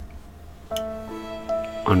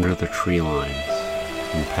Under the tree lines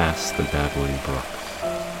and past the babbling brooks,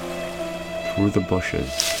 through the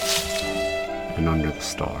bushes and under the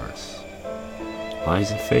stars,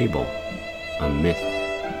 lies a fable, a myth,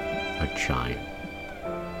 a giant.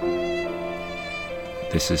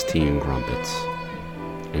 This is Tea and Grumpets,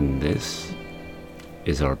 and this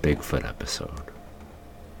is our Bigfoot episode.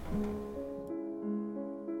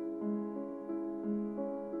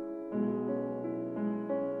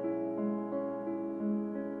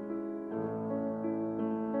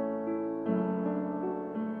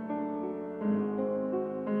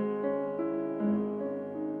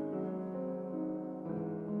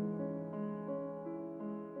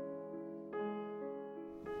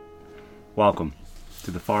 Welcome to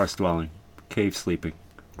the forest dwelling, cave sleeping,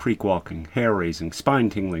 creek walking, hair raising, spine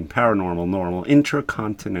tingling, paranormal, normal,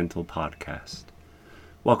 intercontinental podcast.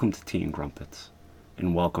 Welcome to Tea and Grumpets,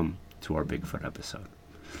 and welcome to our Bigfoot episode.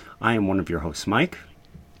 I am one of your hosts, Mike.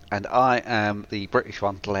 And I am the British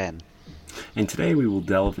one, Glenn. And today we will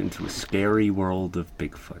delve into a scary world of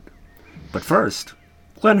Bigfoot. But first,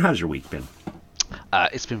 Glenn, how's your week been?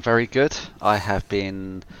 It's been very good. I have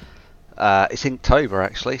been... it's Inktober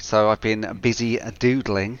actually, so I've been busy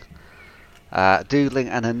doodling and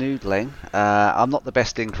a noodling. I'm not the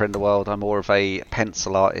best inker in the world. I'm more of a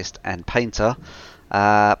pencil artist and painter.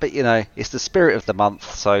 But you know, it's the spirit of the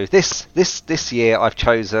month. So this year I've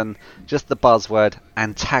chosen just the buzzword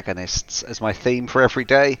antagonists as my theme for every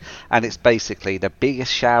day, and it's basically the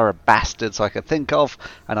biggest shower of bastards I could think of,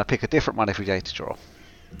 and I pick a different one every day to draw.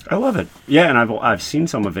 I love it. Yeah, and I've seen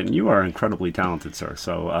some of it, and you are incredibly talented, sir.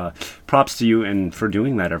 So props to you and for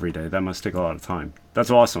doing that every day. That must take a lot of time. That's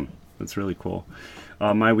awesome. That's really cool.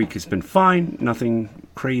 My week has been fine. Nothing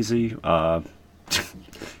crazy. Can't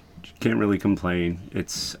really complain.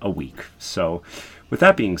 It's a week. So with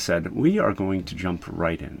that being said, we are going to jump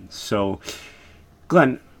right in. So,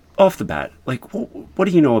 Glenn, off the bat, like, what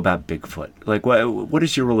do you know about Bigfoot? Like, what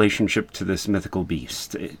is your relationship to this mythical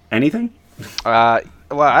beast? Anything?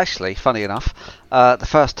 Well, actually, funny enough, the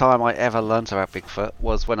first time I ever learnt about Bigfoot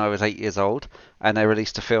was when I was 8 years old, and they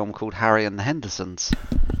released a film called Harry and the Hendersons.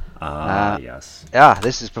 Yes. Yeah,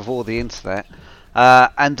 this is before the internet.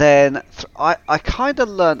 And then I kind of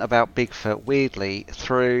learnt about Bigfoot, weirdly,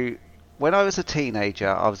 through... When I was a teenager,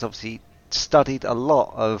 I was obviously studied a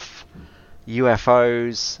lot of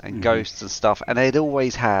UFOs and ghosts and stuff, and they'd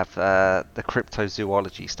always have the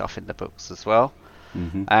cryptozoology stuff in the books as well.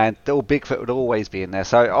 Mm-hmm. And all Bigfoot would always be in there.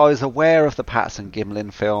 So I was aware of the Patterson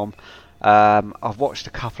Gimlin film. I've watched a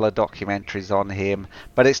couple of documentaries on him,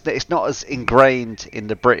 but it's not as ingrained in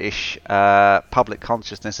the British public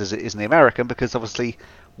consciousness as it is in the American, because obviously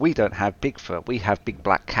we don't have Bigfoot. We have big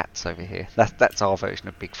black cats over here. That's our version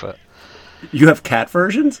of Bigfoot. You have cat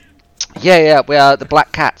versions? Yeah, we are the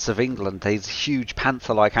black cats of England. These huge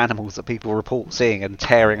panther-like animals that people report seeing and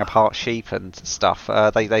tearing apart sheep and stuff.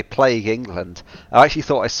 They plague England. I actually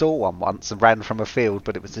thought I saw one once and ran from a field,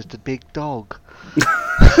 but it was just a big dog.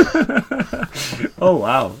 Oh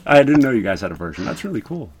wow! I didn't know you guys had a version. That's really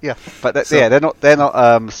cool. Yeah, but they're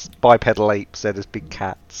not bipedal apes. They're just big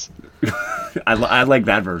cats. I like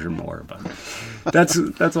that version more, but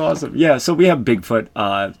that's awesome. Yeah, so we have Bigfoot,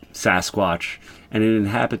 Sasquatch, and it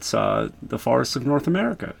inhabits the forests of North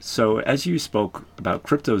America. So as you spoke about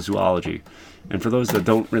cryptozoology, and for those that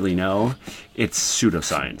don't really know, it's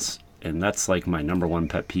pseudoscience. And that's like my number one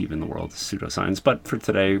pet peeve in the world, is pseudoscience. But for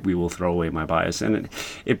today, we will throw away my bias. And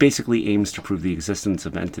it basically aims to prove the existence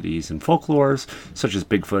of entities and folklores, such as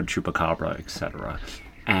Bigfoot, Chupacabra, etc.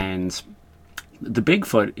 And the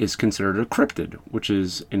Bigfoot is considered a cryptid, which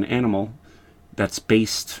is an animal that's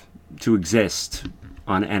based to exist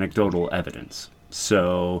on anecdotal evidence.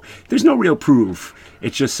 So there's no real proof.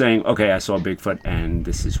 It's just saying, okay, I saw Bigfoot and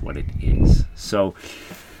this is what it is. So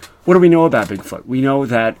what do we know about Bigfoot? We know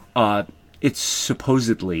that it's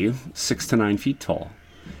supposedly 6 to 9 feet tall.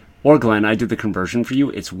 Or, Glenn, I did the conversion for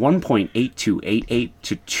you. It's 1.8288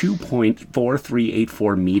 to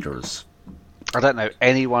 2.4384 meters. I don't know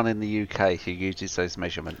anyone in the UK who uses those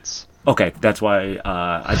measurements. Okay, that's why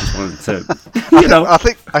I just wanted to,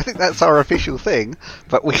 I think that's our official thing,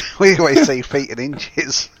 but we always say feet and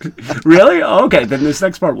inches. Really? Oh, okay, then this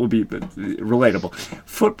next part will be relatable.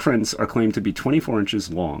 Footprints are claimed to be 24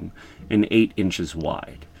 inches long and 8 inches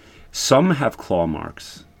wide. Some have claw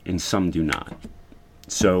marks, and some do not.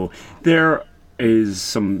 So there is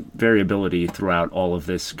some variability throughout all of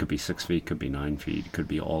this. Could be 6 feet, could be 9 feet, could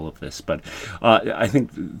be all of this. But I think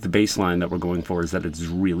the baseline that we're going for is that it's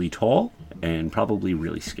really tall and probably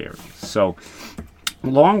really scary. So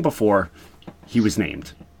long before he was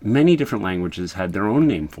named, many different languages had their own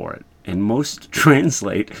name for it. and most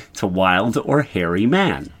translate to wild or hairy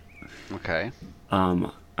man. Okay.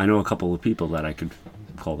 I know a couple of people that I could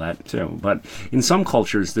call that too. But in some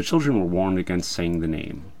cultures, the children were warned against saying the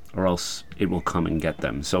name, or else it will come and get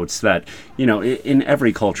them. So it's that, in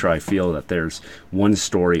every culture, I feel that there's one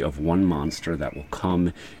story of one monster that will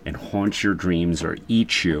come and haunt your dreams or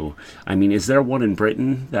eat you. I mean, is there one in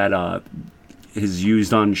Britain that is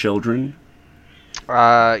used on children?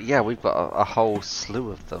 Yeah, we've got a whole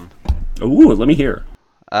slew of them. Ooh, let me hear.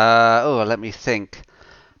 Let me think.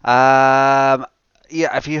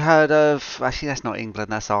 Yeah, have you heard of... Actually, that's not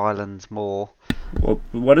England, that's Ireland more. Well,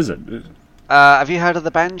 what is it? Have you heard of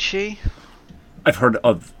the Banshee? I've heard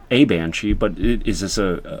of a Banshee, but is this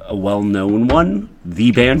a well-known one?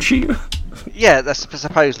 The Banshee? Yeah, that's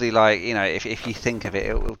supposedly like, if you think of it,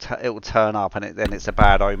 it will turn up and then it's a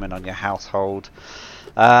bad omen on your household.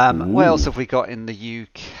 What else have we got in the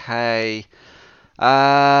UK?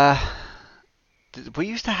 We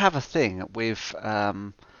used to have a thing with...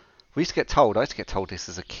 I used to get told this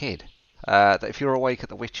as a kid, that if you're awake at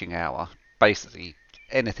the witching hour, basically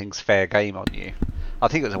anything's fair game on you. I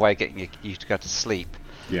think it was a way of getting you to go to sleep.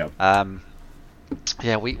 Yeah.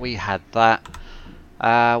 Yeah, we had that.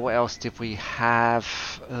 What else did we have?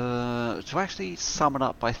 To actually sum it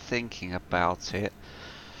up by thinking about it,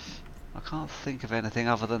 I can't think of anything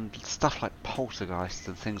other than stuff like Poltergeist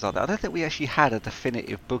and things like that. I don't think we actually had a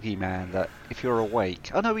definitive boogeyman that if you're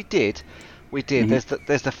awake... Oh no, we did. We did. Mm-hmm.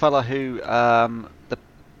 There's the fella who the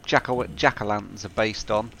jack-o'-lanterns are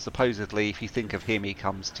based on. Supposedly, if you think of him, he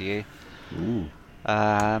comes to you. Ooh.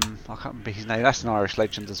 I can't remember his name. That's an Irish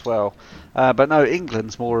legend as well. But no,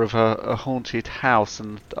 England's more of a haunted house,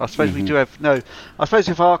 and I suppose we do have no. I suppose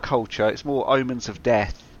with our culture, it's more omens of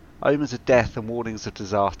death. Omens of death and warnings of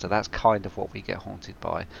disaster. That's kind of what we get haunted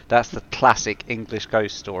by. That's the classic English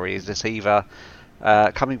ghost story. Is it's either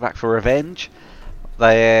coming back for revenge,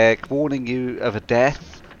 they're warning you of a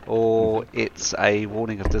death, or it's a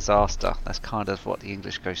warning of disaster. That's kind of what the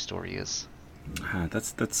English ghost story is.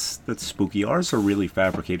 That's spooky. Ours are really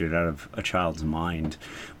fabricated out of a child's mind,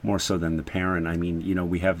 more so than the parent. I mean,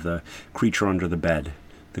 we have the creature under the bed,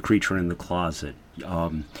 the creature in the closet,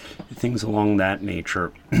 things along that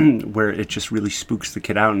nature, where it just really spooks the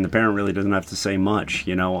kid out, and the parent really doesn't have to say much,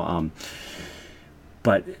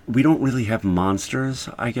 But we don't really have monsters,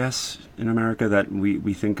 I guess, in America that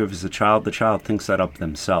we think of as a child. The child thinks that up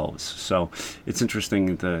themselves. So it's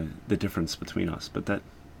interesting the difference between us. But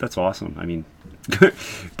that's awesome. I mean,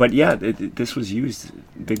 but yeah, this was used.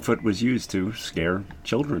 Bigfoot was used to scare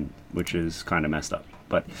children, which is kind of messed up.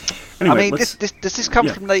 But anyway, does this come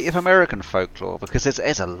from Native American folklore? Because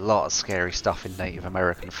there's a lot of scary stuff in Native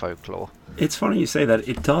American folklore. It's funny you say that.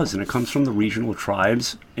 It does, and it comes from the regional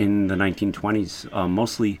tribes in the 1920s.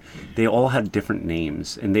 Mostly, they all had different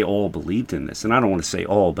names, and they all believed in this. And I don't want to say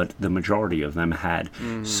all, but the majority of them had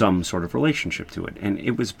some sort of relationship to it. And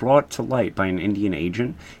it was brought to light by an Indian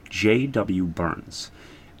agent, J.W. Burns.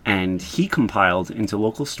 And he compiled into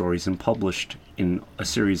local stories and published in a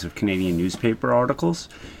series of Canadian newspaper articles.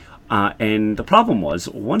 And the problem was,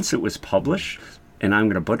 once it was published, and I'm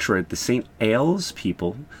going to butcher it, the St. Ailes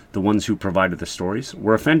people, the ones who provided the stories,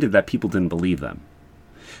 were offended that people didn't believe them.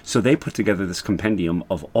 So they put together this compendium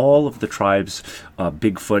of all of the tribes'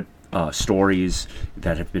 Bigfoot stories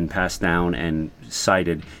that have been passed down and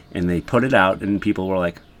cited, and they put it out, and people were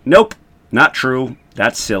like, nope, not true,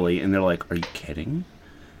 that's silly. And they're like, are you kidding?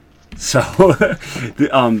 So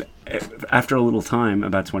after a little time,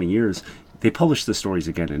 about 20 years, they published the stories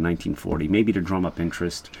again in 1940, maybe to drum up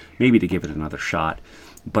interest, maybe to give it another shot.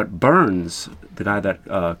 But Burns, the guy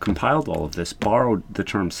that compiled all of this, borrowed the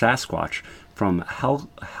term Sasquatch from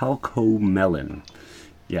Halkomelin.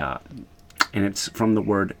 Yeah, and it's from the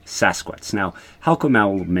word Sasquatch. Now,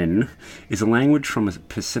 Halkomelin is a language from the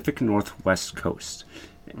Pacific Northwest coast,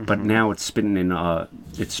 but now it's spoken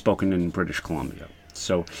in British Columbia.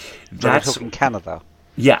 So that's we're talking Canada.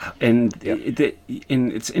 Yeah, and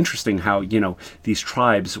it's interesting how these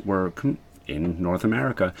tribes were in North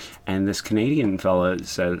America, and this Canadian fella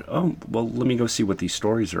said, "Oh, well, let me go see what these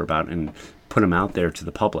stories are about," and put them out there to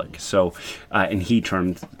the public. So, and he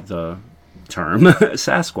termed the term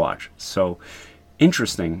Sasquatch. So,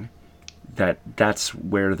 interesting that's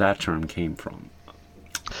where that term came from.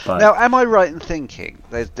 But, now, am I right in thinking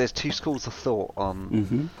there's two schools of thought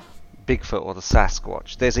on Bigfoot or the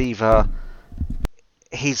Sasquatch? There's either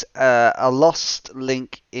he's a lost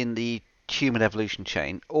link in the human evolution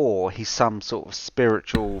chain, or he's some sort of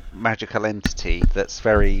spiritual magical entity that's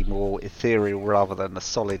very more ethereal rather than a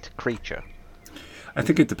solid creature. I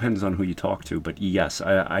think it depends on who you talk to. But yes,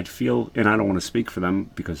 I'd feel, and I don't want to speak for them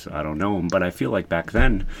because I don't know them, but I feel like back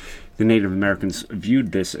then, the Native Americans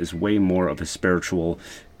viewed this as way more of a spiritual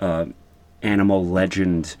animal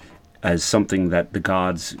legend, as something that the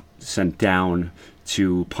gods sent down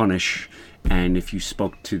to punish. And if you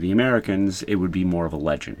spoke to the Americans, it would be more of a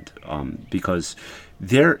legend, because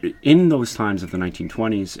there, in those times of the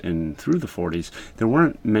 1920s and through the 40s, there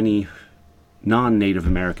weren't many non-Native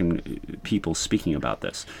American people speaking about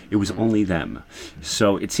this. It was only them.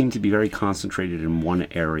 So it seemed to be very concentrated in one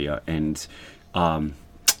area, and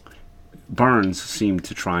Burns seemed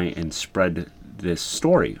to try and spread this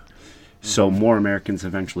story. So more Americans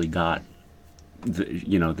eventually got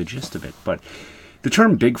the gist of it. But the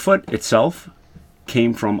term Bigfoot itself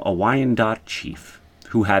came from a Wyandot chief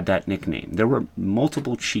who had that nickname. There were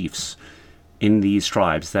multiple chiefs in these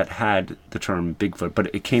tribes that had the term Bigfoot,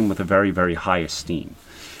 but it came with a very, very high esteem.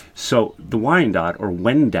 So the Wyandot or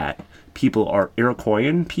Wendat people are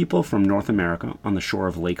Iroquoian people from North America on the shore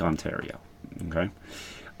of Lake Ontario. Okay,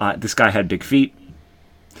 this guy had big feet,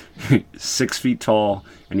 6 feet tall,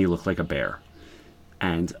 and he looked like a bear.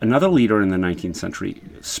 And another leader in the 19th century,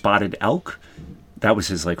 Spotted Elk, that was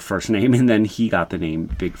his first name, and then he got the name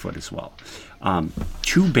Bigfoot as well.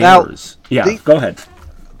 Two bears. Now, go ahead.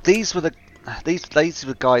 These were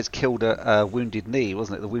the guys killed at Wounded Knee,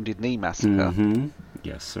 wasn't it? The Wounded Knee massacre. Mm-hmm.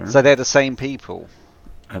 Yes, sir. So they're the same people.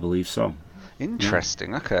 I believe so.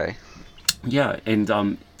 Interesting. Yeah. Okay. Yeah,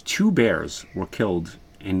 and two bears were killed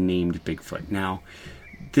and named Bigfoot. Now,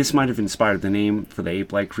 this might have inspired the name for the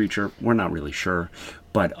ape-like creature. We're not really sure.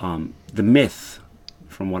 But the myth,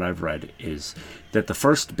 from what I've read, is that the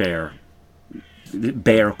first bear,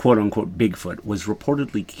 quote-unquote, Bigfoot, was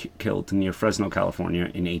reportedly killed near Fresno,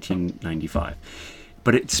 California in 1895.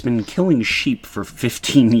 But it's been killing sheep for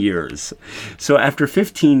 15 years. So after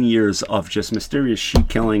 15 years of just mysterious sheep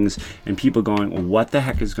killings and people going, what the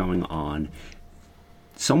heck is going on?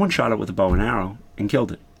 Someone shot it with a bow and arrow and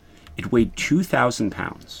killed it. It weighed 2,000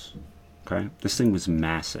 pounds. Okay? This thing was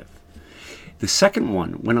massive. The second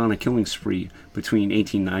one went on a killing spree between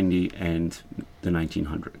 1890 and the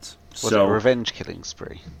 1900s. Was it a revenge killing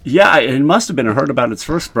spree? Yeah, it must have been. I heard about its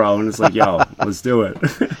first, bro, and it's like, yo, let's do it.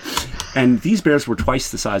 And these bears were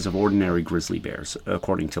twice the size of ordinary grizzly bears,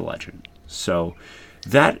 according to legend. So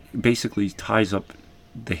that basically ties up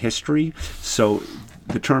the history. So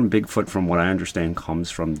the term Bigfoot, from what I understand,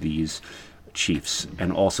 comes from these chiefs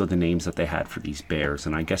and also the names that they had for these bears.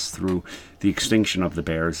 And I guess through the extinction of the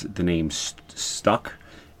bears, the name stuck.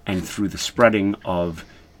 And through the spreading of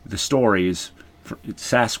the stories,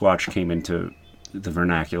 Sasquatch came into the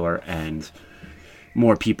vernacular, and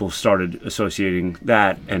more people started associating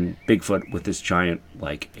that and Bigfoot with this giant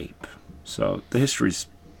ape. So the history's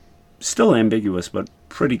still ambiguous, but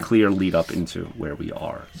pretty clear lead up into where we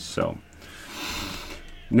are. So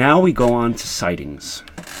now we go on to sightings.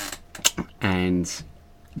 And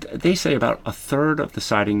they say about a third of the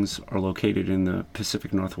sightings are located in the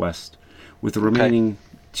Pacific Northwest, with the remaining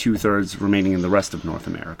 2/3 remaining in the rest of North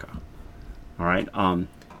America. All right.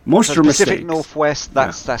 Most are mistakes. Pacific Northwest.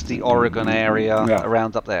 That's the Oregon area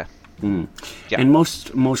around up there. Mm. Yeah. And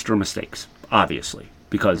most are mistakes, obviously,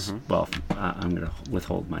 because I'm going to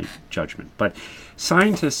withhold my judgment. But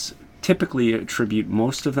scientists typically attribute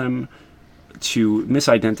most of them to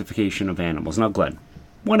misidentification of animals. Now, Glenn,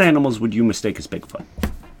 what animals would you mistake as Bigfoot?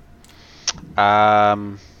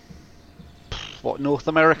 What, North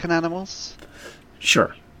American animals?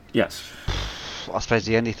 Sure. Yes. I suppose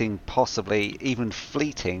the only thing possibly even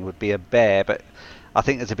fleeting would be a bear, but I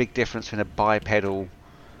think there's a big difference between a bipedal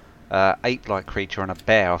ape-like creature and a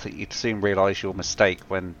bear. I think you'd soon realise your mistake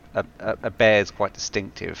when a bear is quite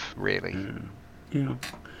distinctive, really. Yeah.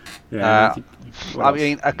 I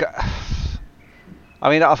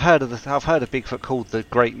mean, I've heard of Bigfoot called the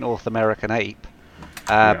Great North American Ape,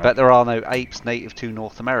 but there are no apes native to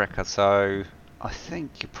North America, so I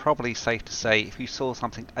think you're probably safe to say if you saw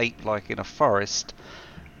something ape-like in a forest,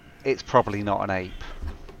 it's probably not an ape.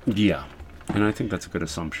 Yeah, and I think that's a good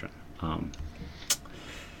assumption.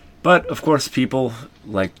 But, of course, people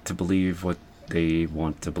like to believe what they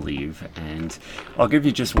want to believe, and I'll give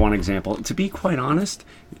you just one example. To be quite honest,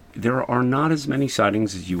 there are not as many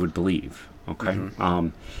sightings as you would believe. Okay.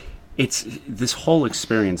 It's this whole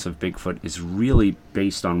experience of Bigfoot is really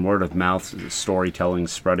based on word of mouth, storytelling,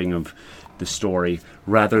 spreading of the story,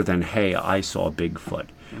 rather than, hey, I saw Bigfoot.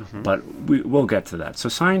 But we'll get to that. So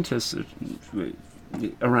scientists,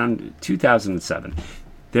 around 2007,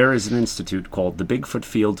 there is an institute called the Bigfoot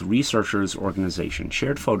Field Researchers Organization,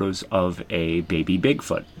 shared photos of a baby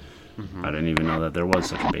Bigfoot. I didn't even know that there was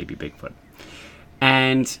such a baby Bigfoot.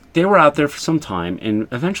 And they were out there for some time, and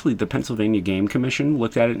eventually the Pennsylvania Game Commission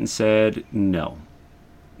looked at it and said, no,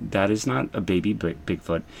 that is not a baby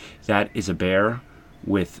Bigfoot. That is a bear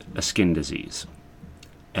with a skin disease.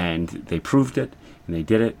 And they proved it, and they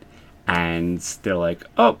did it, and they're like,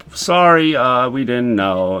 oh, sorry, we didn't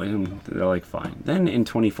know. And they're like, fine. Then in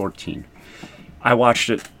 2014, I watched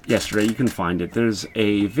it yesterday. You can find it. There's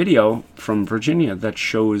a video from Virginia that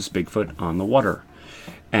shows Bigfoot on the water.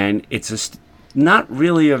 And it's not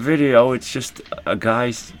really a video. It's just a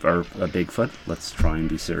guy, or a Bigfoot, let's try and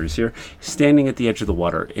be serious here, standing at the edge of the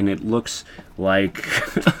water. And it looks like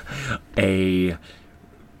a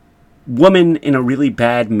woman in a really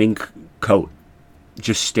bad mink coat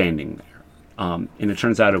just standing there. And it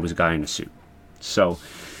turns out it was a guy in a suit. So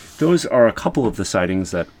those are a couple of the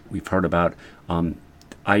sightings that we've heard about.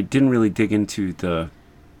 I didn't really dig into the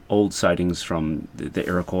old sightings from the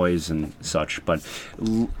Iroquois and such, but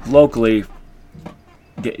locally,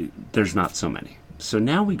 there's not so many. So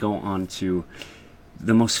now we go on to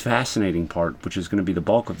the most fascinating part, which is going to be the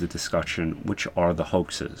bulk of the discussion, which are the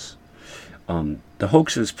hoaxes. The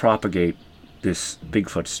hoaxes propagate this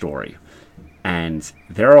Bigfoot story, and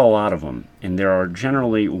there are a lot of them, and there are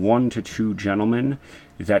generally 1 to 2 gentlemen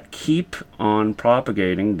that keep on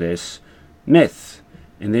propagating this myth,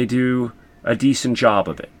 and they do a decent job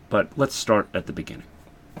of it. But let's start at the beginning.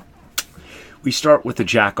 We start with the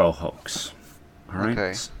Jacko hoax. All right.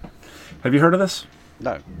 Okay. Have you heard of this?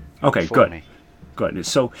 No. Okay, For good. me. Good.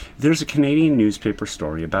 So there's a Canadian newspaper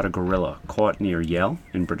story about a gorilla caught near Yale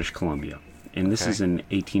in British Columbia. And this is in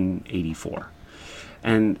 1884.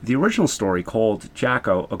 And the original story called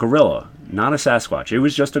Jacko a gorilla, not a Sasquatch. It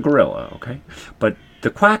was just a gorilla, okay? But the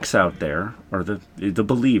quacks out there, or the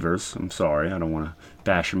believers, I'm sorry, I don't want to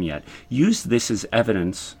bash them yet, used this as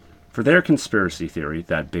evidence for their conspiracy theory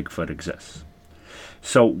that Bigfoot exists.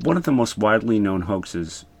 So one of the most widely known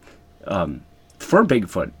hoaxes for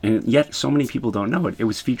Bigfoot, and yet so many people don't know it, it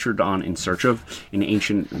was featured on In Search of in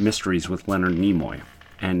Ancient Mysteries with Leonard Nimoy.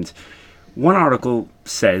 And one article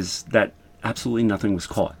says that absolutely nothing was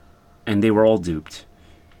caught, and they were all duped,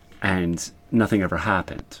 and nothing ever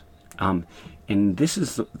happened. And this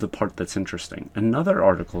is the part that's interesting. Another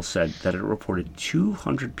article said that it reported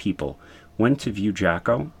 200 people went to view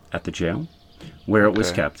Jacko at the jail, where it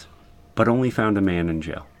was kept, but only found a man in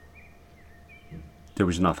jail. There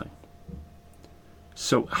was nothing.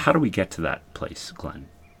 So how do we get to that place, Glenn?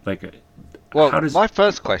 Well, my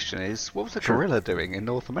first question is, what was a gorilla doing in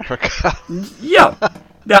North America? Yeah,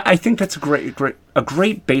 I think that's a great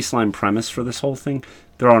baseline premise for this whole thing.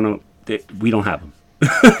 We don't have them.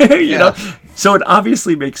 you know, so it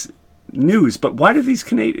obviously makes news. But why do these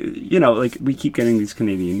Canadian? We keep getting these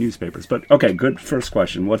Canadian newspapers. But okay, good first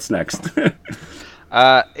question. What's next?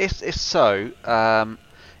 If so,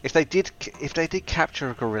 if they did capture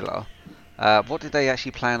a gorilla, what did they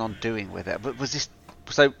actually plan on doing with it?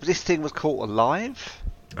 This thing was caught alive?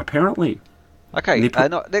 Apparently. Okay.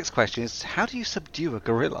 Next question is, how do you subdue a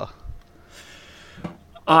gorilla?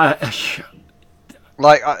 Because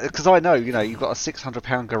I know, you've got a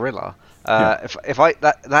 600-pound gorilla. If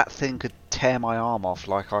that thing could tear my arm off,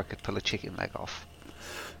 like I could pull a chicken leg off.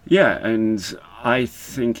 Yeah, and I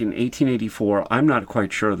think in 1884, I'm not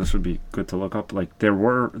quite sure. This would be good to look up.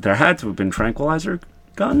 There had to have been tranquilizer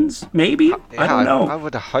guns, maybe. I don't know. I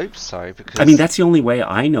would hope so, because that's the only way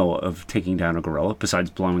I know of taking down a gorilla besides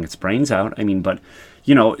blowing its brains out. But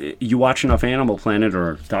you watch enough Animal Planet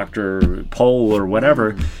or Dr. Pol or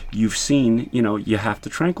whatever, you've seen, you have to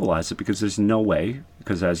tranquilize it because there's no way,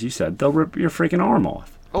 because as you said, they'll rip your freaking arm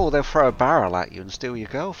off. Oh, they'll throw a barrel at you and steal your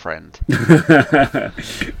girlfriend.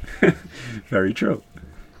 Very true.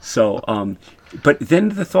 So, but then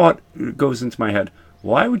the thought goes into my head,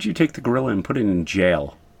 why would you take the gorilla and put it in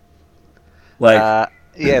jail?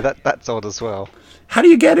 That's odd as well. How do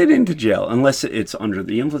you get it into jail? Unless it's under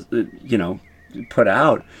the influence, put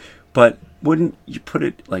out. But wouldn't you put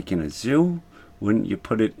it in a zoo? Wouldn't you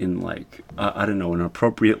put it in I don't know, an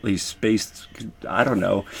appropriately spaced,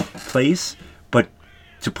 place? But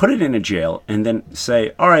to put it in a jail and then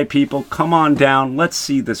say, all right, people, come on down. Let's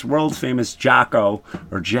see this world famous Jacko,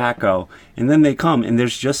 and then they come and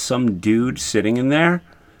there's just some dude sitting in there.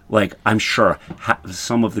 I'm sure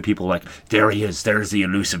some of the people there he is. There's the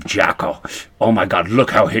elusive Jacko. Oh my God,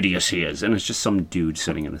 look how hideous he is. And it's just some dude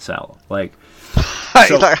sitting in a cell. He's like,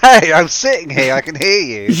 hey, I'm sitting here. I can hear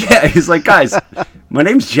you. Yeah, he's like, guys, my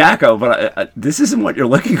name's Jacko, but this isn't what you're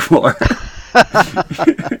looking for.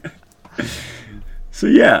 So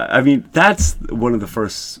yeah, that's one of the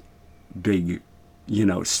first big,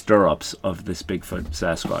 stir-ups of this Bigfoot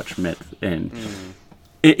Sasquatch myth. And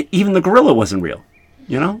even the gorilla wasn't real,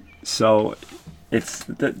 So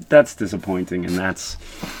that's disappointing, and that's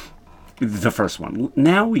the first one.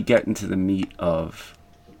 Now we get into the meat of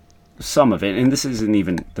some of it, and this isn't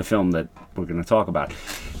even the film that we're going to talk about.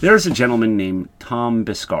 There's a gentleman named Tom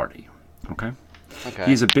Biscardi. Okay.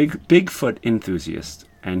 He's a Bigfoot enthusiast,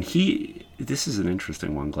 and this is an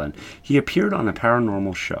interesting one, Glenn. He appeared on a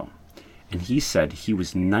paranormal show, and he said he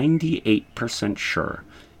was 98% sure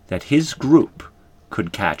that his group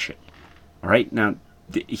could catch it. All right? Now,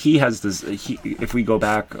 he has this, if we go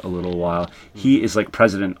back a little while, he is like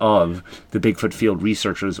president of the Bigfoot Field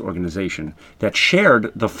Researchers Organization that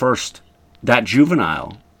shared that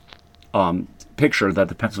juvenile picture that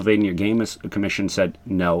the Pennsylvania Game Commission said,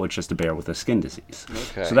 no, it's just a bear with a skin disease.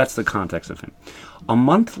 Okay. So that's the context of him. A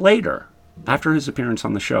month later, after his appearance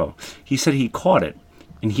on the show, he said he caught it,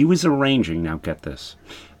 and he was arranging, now get this,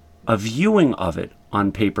 a viewing of it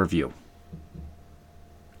on pay-per-view.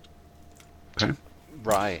 Okay?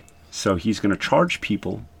 Right. So he's going to charge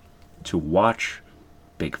people to watch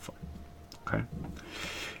Bigfoot. Okay?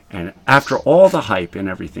 And after all the hype and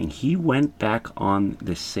everything, he went back on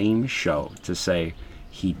the same show to say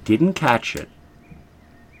he didn't catch it,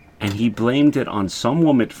 and he blamed it on some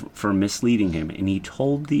woman for misleading him, and he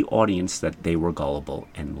told the audience that they were gullible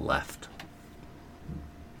and left.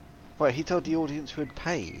 Wait, he told the audience who had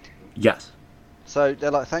paid? Yes. So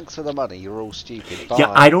they're like, thanks for the money, you're all stupid. Bye.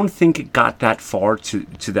 Yeah, I don't think it got that far to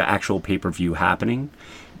the actual pay-per-view happening,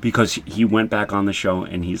 because he went back on the show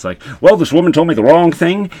and he's like, well, this woman told me the wrong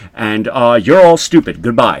thing, and you're all stupid.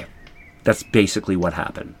 Goodbye. That's basically what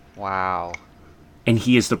happened. Wow. And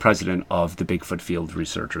he is the president of the Bigfoot Field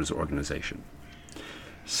Researchers Organization.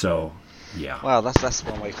 So, yeah. Well, that's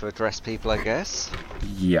one way to address people, I guess.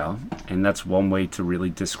 Yeah, and that's one way to really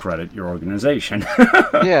discredit your organization.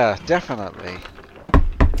 Yeah, definitely.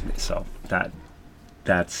 So,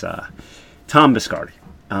 that's Tom Biscardi.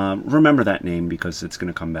 Remember that name because it's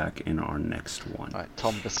going to come back in our next one. All right,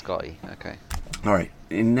 Tom Biscotti. Okay. All right,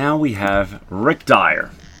 and now we have Rick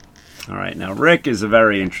Dyer. All right, now Rick is a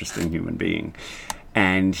very interesting human being,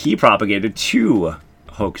 and he propagated 2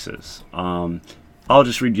 hoaxes. I'll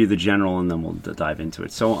just read you the general, and then we'll dive into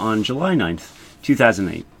it. So on July 9th,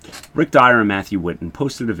 2008, Rick Dyer and Matthew Whitten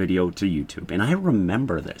posted a video to YouTube, and I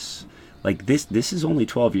remember this. Like, this is only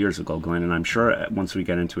 12 years ago, Glenn, and I'm sure once we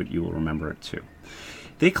get into it, you will remember it too.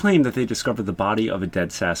 They claim that they discovered the body of a dead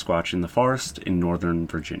Sasquatch in the forest in northern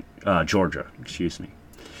Georgia. Excuse me.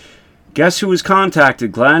 Guess who was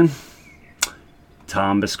contacted, Glenn?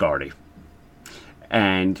 Tom Biscardi.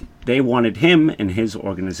 And they wanted him and his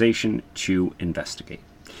organization to investigate.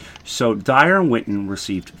 So Dyer and Whitten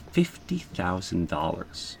received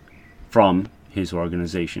 $50,000 from his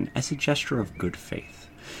organization as a gesture of good faith.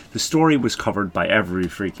 The story was covered by every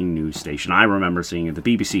freaking news station. I remember seeing it, the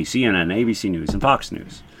BBC, CNN, ABC News, and Fox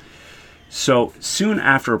News. So soon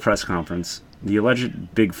after a press conference, the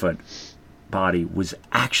alleged Bigfoot body was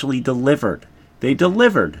actually delivered. They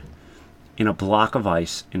delivered in a block of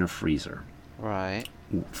ice in a freezer. Right.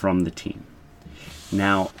 From the team.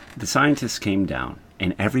 Now, the scientists came down,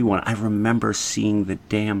 and everyone, I remember seeing the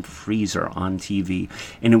damn freezer on TV,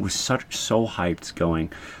 and it was so hyped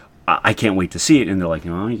going, I can't wait to see it. And they're like,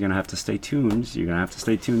 you're going to have to stay tuned. You're going to have to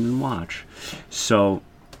stay tuned and watch. So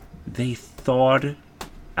they thawed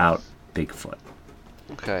out Bigfoot.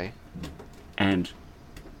 Okay. And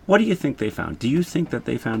what do you think they found? Do you think that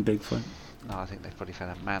they found Bigfoot? No, I think they probably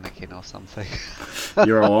found a mannequin or something.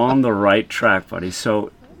 You're on the right track, buddy.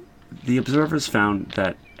 So the observers found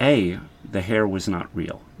that A, the hair was not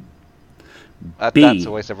real. B, that's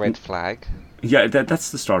always a red flag. Yeah,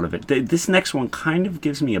 that's the start of it. This next one kind of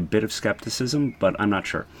gives me a bit of skepticism, but I'm not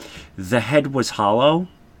sure. The head was hollow,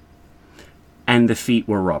 and the feet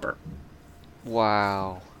were rubber.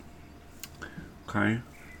 Wow. Okay.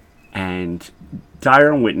 And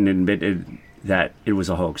Dyer and Whitten admitted that it was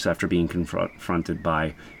a hoax after being confronted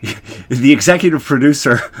by the executive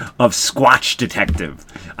producer of Squatch Detective.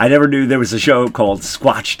 I never knew there was a show called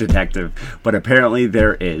Squatch Detective, but apparently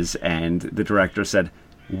there is. And the director said,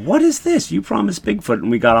 what is this? You promised Bigfoot, and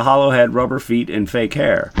we got a hollow head, rubber feet, and fake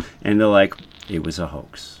hair. And they're like, it was a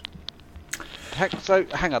hoax. So,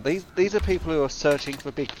 hang on. These are people who are searching for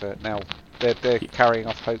Bigfoot. Now, they're carrying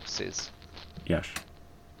off hoaxes. Yes.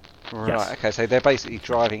 Right, yes. Okay, so they're basically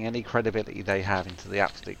driving any credibility they have into the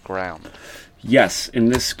absolute ground. Yes,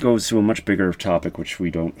 and this goes to a much bigger topic, which we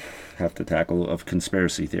don't have to tackle, of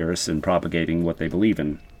conspiracy theorists and propagating what they believe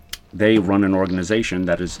in. They run an organization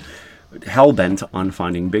that is hell-bent on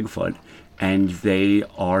finding Bigfoot, and they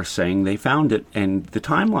are saying they found it. And the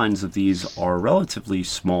timelines of these are relatively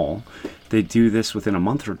small. They do this within a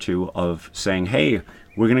month or two of saying, hey,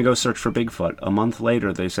 we're going to go search for Bigfoot. A month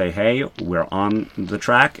later, they say, hey, we're on the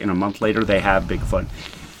track. And a month later, they have Bigfoot.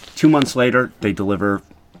 2 months later, they deliver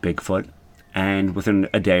Bigfoot. And within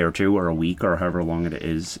a day or two or a week or however long it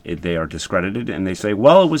is, they are discredited. And they say,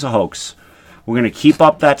 well, it was a hoax. We're going to keep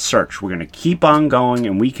up that search. We're going to keep on going,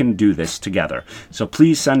 and we can do this together. So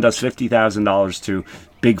please send us $50,000 to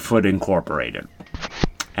Bigfoot Incorporated.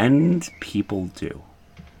 And people do.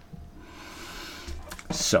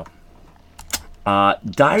 So,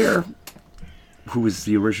 Dyer, who was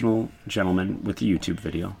the original gentleman with the YouTube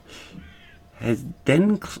video, has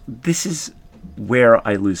then... This is where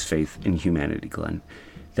I lose faith in humanity, Glenn.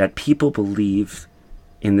 That people believe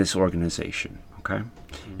in this organization, okay?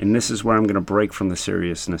 And this is where I'm going to break from the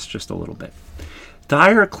seriousness just a little bit.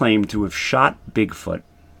 Dyer claimed to have shot Bigfoot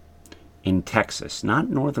in Texas, not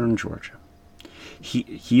northern Georgia.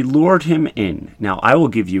 He lured him in. Now, I will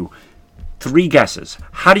give you 3 guesses.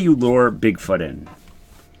 How do you lure Bigfoot in?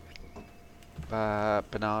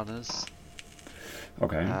 Bananas.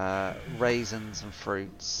 Okay. Raisins and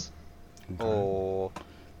fruits. Okay. Or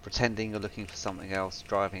pretending you're looking for something else,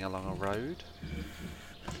 driving along a road.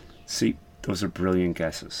 See, those are brilliant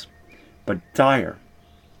guesses. But Dyer,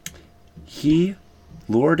 he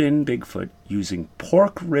lured in Bigfoot using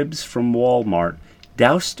pork ribs from Walmart,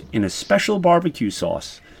 doused in a special barbecue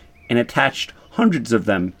sauce, and attached hundreds of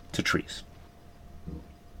them to trees.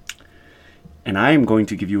 And I am going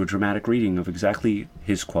to give you a dramatic reading of exactly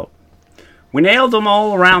his quote. We nailed them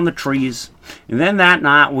all around the trees, and then that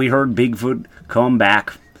night we heard Bigfoot come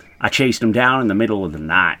back. I chased him down in the middle of the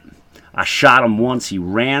night. I shot him once, he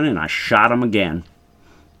ran, and I shot him again.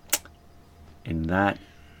 And that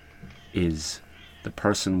is the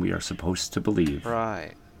person we are supposed to believe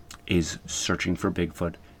is searching for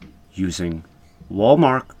Bigfoot using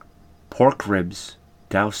Walmart pork ribs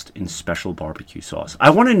doused in special barbecue sauce. I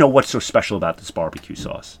want to know what's so special about this barbecue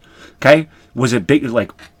sauce. Okay? Was it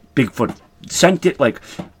Bigfoot sent it? Like,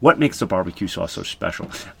 what makes the barbecue sauce so special?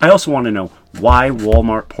 I also want to know why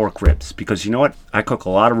Walmart pork ribs. Because you know what? I cook a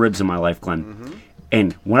lot of ribs in my life, Glenn. Mm-hmm.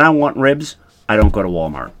 And when I want ribs, I don't go to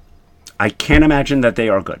Walmart. I can't imagine that they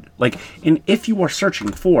are good. Like, and if you are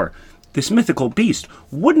searching for this mythical beast,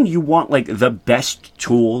 wouldn't you want, like, the best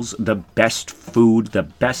tools, the best food, the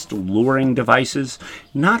best luring devices?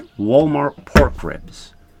 Not Walmart pork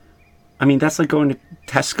ribs. I mean, that's like going to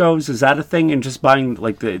Tesco's. Is that a thing? And just buying,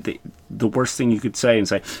 like, the worst thing you could say and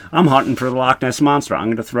say, I'm hunting for the Loch Ness Monster. I'm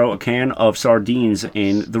going to throw a can of sardines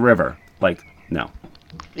in the river. Like, no.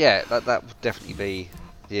 Yeah, that would definitely be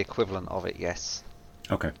the equivalent of it, yes.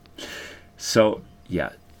 Okay. So, yeah.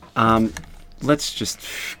 Let's just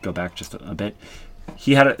go back just a bit.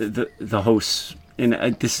 He had the hosts, and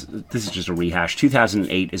this is just a rehash.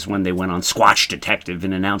 2008 is when they went on Squatch Detective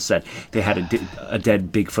and announced that they had a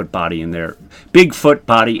dead Bigfoot body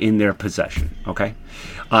in their possession. Okay,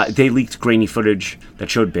 they leaked grainy footage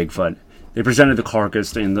that showed Bigfoot. They presented the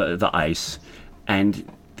carcass in the ice, and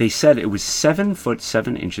they said it was 7 foot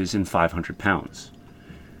 7 inches and 500 pounds.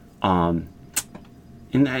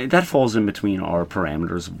 And that falls in between our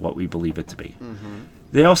parameters of what we believe it to be. Mm-hmm.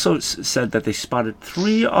 They also said that they spotted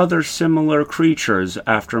 3 other similar creatures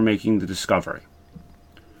after making the discovery.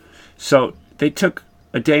 So they took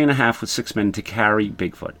a day and a half with 6 men to carry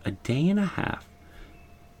Bigfoot. A day and a half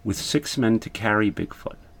with 6 men to carry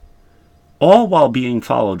Bigfoot. All while being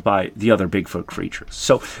followed by the other Bigfoot creatures.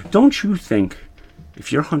 So don't you think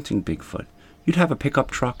if you're hunting Bigfoot, you'd have a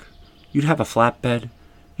pickup truck, you'd have a flatbed,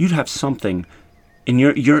 you'd have something. And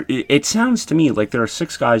it sounds to me like there are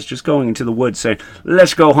 6 guys just going into the woods saying,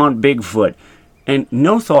 let's go hunt Bigfoot. And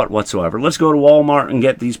no thought whatsoever. Let's go to Walmart and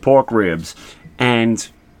get these pork ribs. And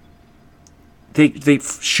they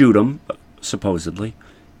shoot them, supposedly.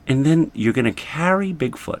 And then you're going to carry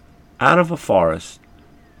Bigfoot out of a forest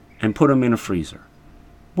and put him in a freezer.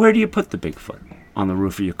 Where do you put the Bigfoot? On the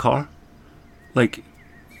roof of your car? Like,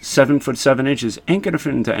 7 foot 7 inches ain't going to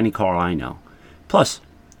fit into any car I know. Plus,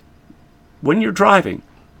 when you're driving,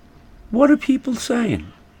 what are people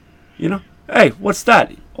saying? You know, hey, what's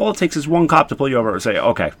that? All it takes is one cop to pull you over and say,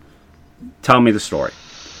 okay, tell me the story.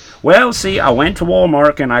 Well, see, I went to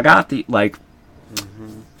Walmart and I got the, like,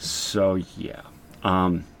 So, yeah.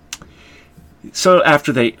 So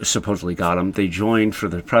after they supposedly got him, they joined for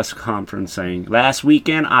the press conference saying, last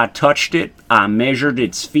weekend I touched it, I measured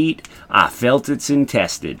its feet, I felt its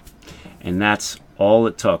intestine. And that's all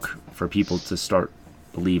it took for people to start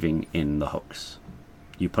believing in the hoax.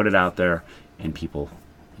 You put it out there, and people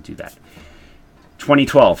do that.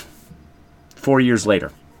 2012, 4 years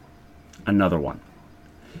later, another one.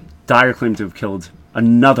 Dyer claimed to have killed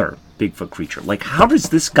another Bigfoot creature. Like, how does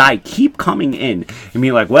this guy keep coming in and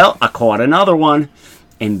be like, well, I caught another one?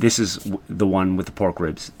 And this is the one with the pork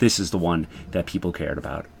ribs. This is the one that people cared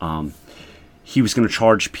about. He was going to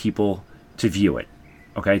charge people to view it,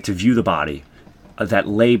 okay, to view the body that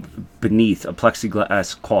lay beneath a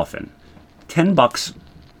plexiglass coffin. $10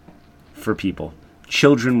 for people.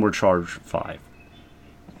 Children were charged $5.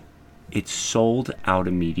 It sold out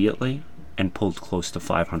immediately and pulled close to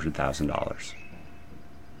 $500,000.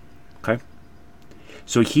 Okay?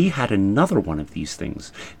 So he had another one of these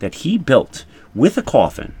things that he built with a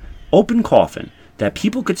coffin, open coffin, that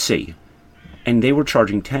people could see, and they were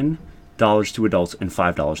charging $10 to adults and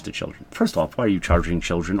 $5 to children. First off, why are you charging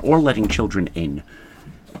children or letting children in?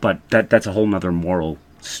 But that's a whole nother moral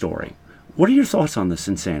story. What are your thoughts on this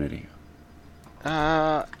insanity?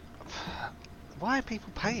 Why are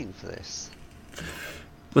people paying for this?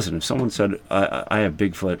 Listen, if someone said, I have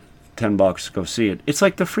Bigfoot, $10, go see it, it's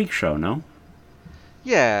like the freak show, no?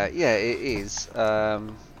 Yeah, it is. I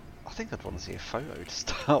think I'd want to see a photo to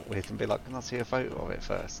start with and be like, can I see a photo of it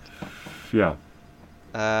first? Yeah.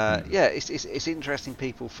 Yeah, it's interesting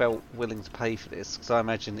people felt willing to pay for this, because I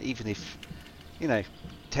imagine even if,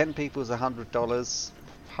 10 people's $100,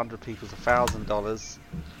 100 people's $1,000,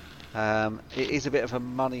 it is a bit of a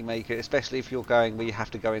money maker, especially if you're going where you have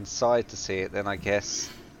to go inside to see it. Then I guess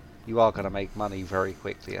you are going to make money very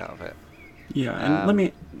quickly out of it. Yeah, and let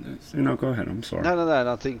me, go ahead. I'm sorry. No.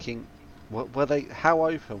 I'm thinking, were they? How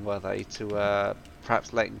open were they to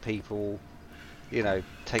perhaps letting people,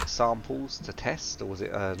 take samples to test, or was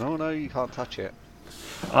it no, you can't touch it?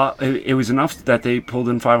 It was enough that they pulled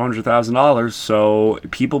in $500,000, so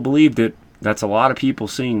people believed it. That's a lot of people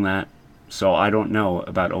seeing that. So I don't know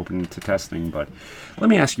about opening to testing, but let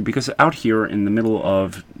me ask you, because out here in the middle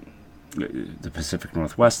of the Pacific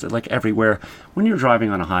Northwest, like everywhere, when you're driving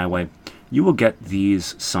on a highway, you will get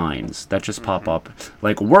these signs that just pop up,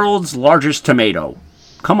 like world's largest tomato.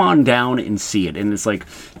 Come on down and see it. And it's like,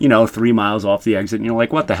 3 miles off the exit, and you're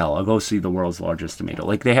like, what the hell? I'll go see the world's largest tomato.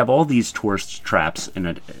 Like, they have all these tourist traps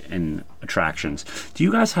and attractions. Do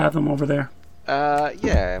you guys have them over there?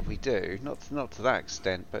 Yeah, we do. Not to that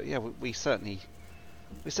extent, but yeah, we certainly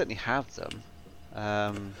have them.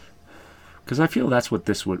 Because I feel that's what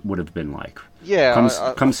this would have been like. Yeah,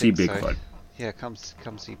 come see Bigfoot. So. Yeah, come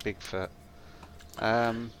see Bigfoot.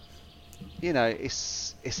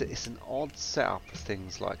 It's an odd setup of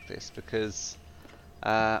things like this, because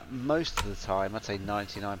most of the time, I'd say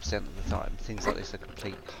 99% of the time, things like this are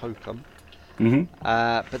complete hokum. Mm-hmm.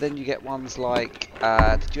 But then you get ones like,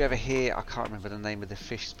 did you ever hear, I can't remember the name of the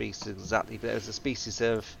fish species exactly, but there was a species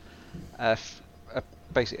of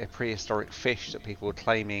basically a prehistoric fish that people were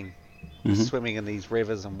claiming was swimming in these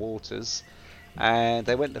rivers and waters, and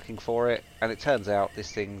they went looking for it, and it turns out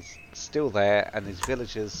this thing's still there, and these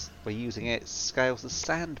villagers were using it as scales as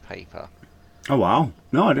sandpaper. Oh wow!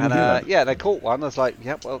 No, I didn't hear that. Yeah, they caught one. I was like,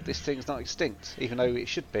 "Yep, well, this thing's not extinct, even though it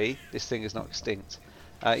should be. This thing is not extinct."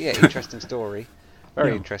 Yeah, interesting story.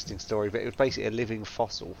 Very interesting story, but it was basically a living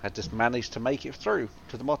fossil, had just managed to make it through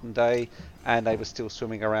to the modern day, and they were still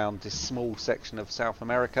swimming around this small section of South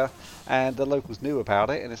America, and the locals knew about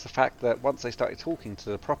it, and it's the fact that once they started talking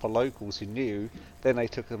to the proper locals who knew, then they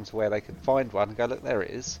took them to where they could find one and go, look, there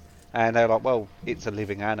it is. And they were like, well, it's a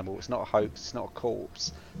living animal, it's not a hoax, it's not a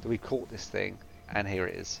corpse, that we caught this thing, and here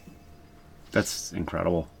it is. That's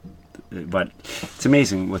incredible. But it's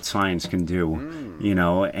amazing what science can do,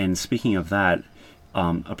 and speaking of that,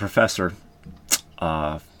 a professor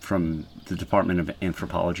from the Department of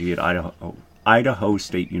Anthropology at Idaho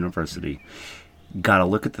State University got a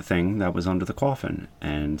look at the thing that was under the coffin,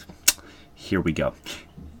 and here we go.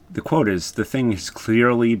 The quote is, "The thing has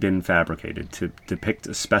clearly been fabricated to depict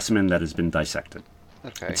a specimen that has been dissected."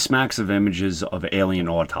 Okay. It smacks of images of alien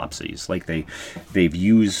autopsies, like they've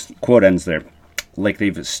used, quote ends there, like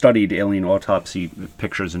they've studied alien autopsy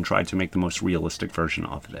pictures and tried to make the most realistic version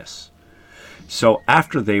of this. So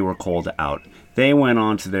after they were called out, they went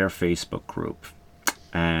on to their Facebook group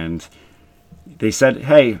and they said,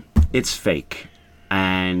 hey, it's fake.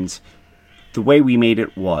 And the way we made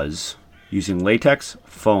it was using latex,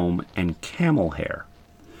 foam, and camel hair.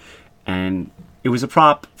 And it was a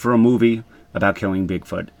prop for a movie about killing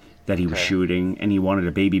Bigfoot that he was shooting, and he wanted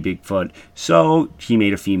a baby Bigfoot, so he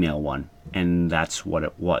made a female one, and that's what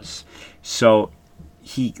it was. So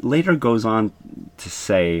he later goes on to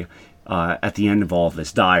say, at the end of all of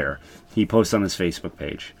this, Dyer, he posts on his Facebook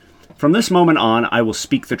page, "From this moment on, I will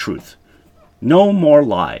speak the truth. No more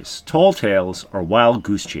lies, tall tales, or wild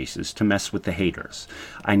goose chases to mess with the haters.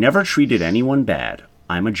 I never treated anyone bad.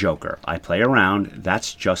 I'm a joker. I play around.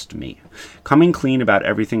 That's just me. Coming clean about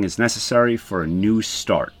everything is necessary for a new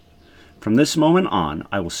start. From this moment on,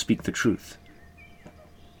 I will speak the truth.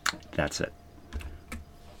 That's it.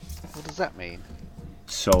 What does that mean?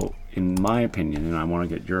 So, in my opinion, and I want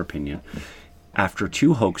to get your opinion, after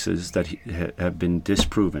 2 hoaxes that have been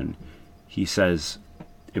disproven, he says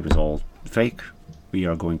it was all fake. We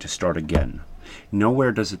are going to start again.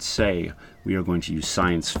 Nowhere does it say we are going to use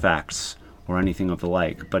science facts or anything of the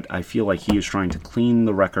like, but I feel like he is trying to clean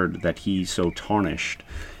the record that he so tarnished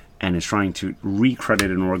and is trying to recredit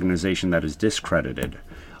an organization that is discredited.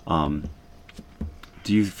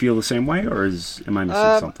 Do you feel the same way, or am I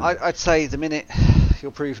missing something? I'd say the minute you're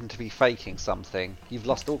proven to be faking something, you've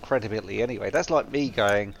lost all credibility anyway. That's like me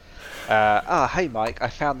going, hey Mike, I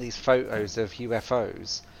found these photos of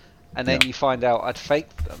UFOs. And then you find out I'd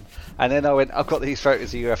faked them. And then I went, I've got these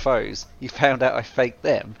photos of UFOs. You found out I faked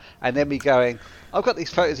them. And then me going, I've got these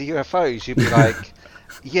photos of UFOs. You'd be like,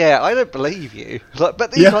 yeah, I don't believe you. Like,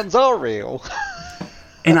 but these ones are real.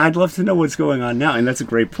 And I'd love to know what's going on now. And that's a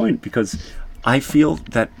great point, because I feel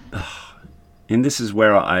that, and this is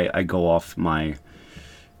where I go off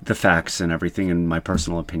the facts and everything in my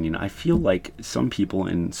personal opinion. I feel like some people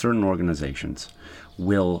in certain organizations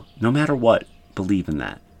will, no matter what, believe in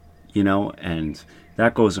that. And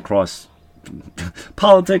that goes across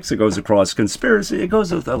politics, it goes across conspiracy, it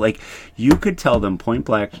goes with like, you could tell them point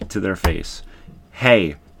blank to their face,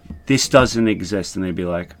 hey, this doesn't exist, and they'd be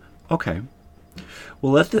like, okay,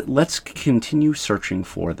 well, let's continue searching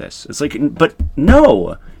for this. It's like, but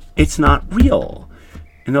no, it's not real.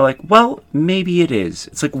 And they're like, well, maybe it is.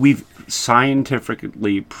 It's like, we've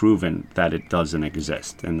scientifically proven that it doesn't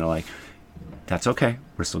exist. And they're like, that's okay,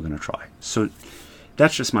 we're still going to try. So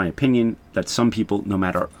that's just my opinion, that some people, no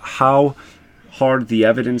matter how hard the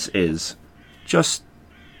evidence is, just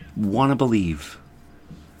want to believe.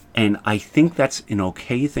 And I think that's an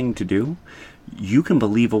okay thing to do. You can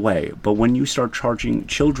believe away, but when you start charging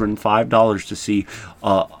children $5 to see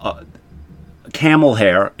camel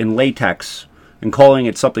hair in latex and calling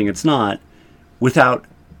it something it's not, without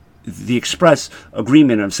the express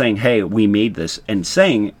agreement of saying, hey, we made this, and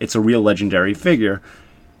saying it's a real legendary figure,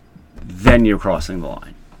 then you're crossing the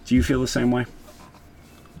line. Do you feel the same way?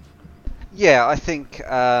 Yeah, I think,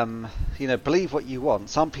 believe what you want.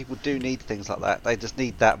 Some people do need things like that. They just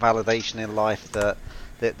need that validation in life that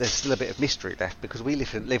there's still a bit of mystery left, because we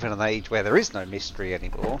live in an age where there is no mystery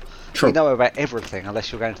anymore. True. We know about everything,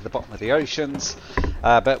 unless you're going to the bottom of the oceans.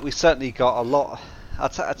 But we've certainly got a lot.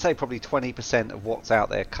 I'd say probably 20% of what's out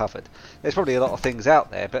there covered. There's probably a lot of things out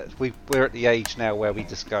there, but we're at the age now where we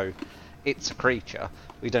just go, it's a creature.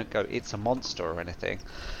 We don't go, it's a monster or anything.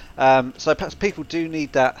 So perhaps people do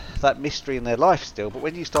need that mystery in their life still, but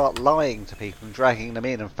when you start lying to people and dragging them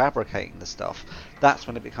in and fabricating the stuff, that's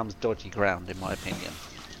when it becomes dodgy ground, in my opinion.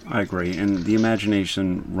 I agree, and the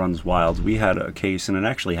imagination runs wild. We had a case, and it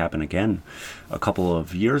actually happened again a couple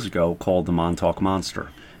of years ago, called the Montauk Monster.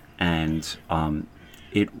 And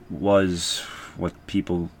it was what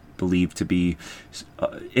people believe to be,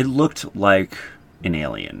 it looked like an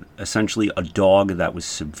alien, essentially a dog that was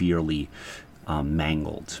severely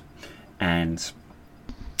mangled. And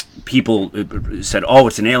people said, oh,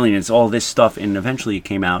 it's an alien, it's all this stuff, and eventually it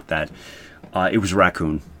came out that it was a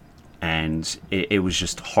raccoon, and it was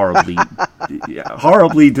just horribly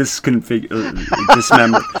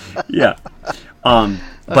dismembered. Yeah.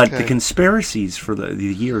 But the conspiracies for the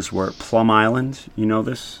years were Plum Island, you know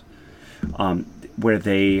this? Where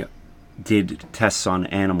they did tests on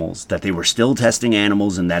animals, that they were still testing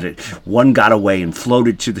animals, and that one got away and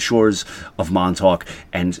floated to the shores of Montauk,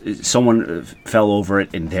 and someone fell over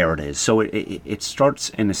it, and there it is. So it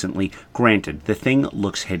starts innocently. Granted, the thing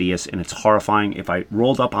looks hideous and it's horrifying. If I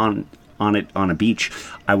rolled up on it on a beach,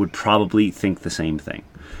 I would probably think the same thing.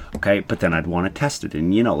 Okay, but then I'd want to test it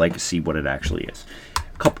and see what it actually is.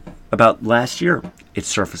 About last year, it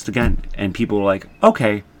surfaced again, and people were like,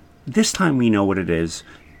 okay, this time we know what it is.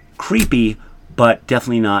 Creepy, but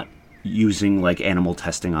definitely not using animal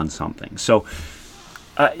testing on something. So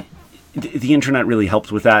the internet really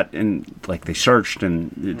helped with that, and they searched,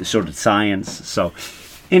 and so did science. So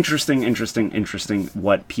interesting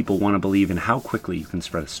what people want to believe and how quickly you can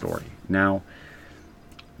spread a story. Now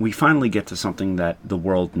we finally get to something that the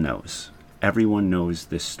world knows. Everyone knows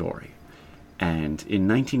this story. And in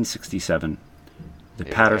 1967, the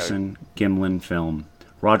Patterson-Gimlin film,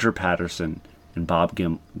 Roger Patterson and Bob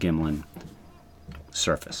Gimlin,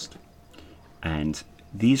 surfaced. And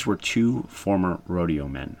these were 2 former rodeo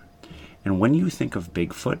men. And when you think of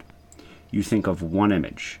Bigfoot, you think of one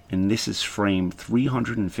image, and this is frame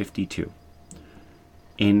 352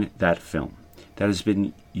 in that film. that has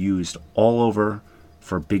been used all over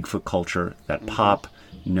for Bigfoot culture that Pop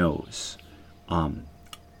knows. I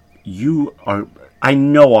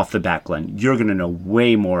know off the bat, Glenn, you're going to know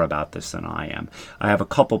way more about this than I am. I have a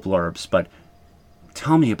couple blurbs, but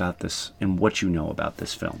tell me about this and what you know about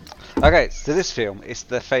this film. Okay, so this film is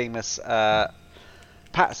the famous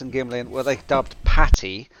Patterson-Gimlin, what they dubbed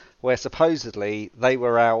Patty, where supposedly they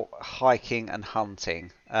were out hiking and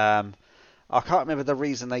hunting. I can't remember the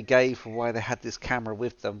reason they gave for why they had this camera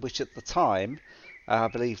with them, which at the time, I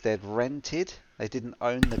believe they'd rented. They didn't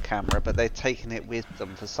own the camera, but they'd taken it with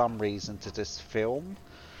them for some reason to just film.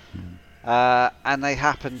 And they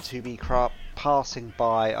happened to be passing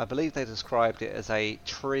by, I believe they described it as a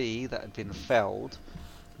tree that had been felled.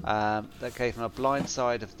 That gave them a blind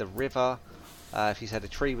side of the river. If you said a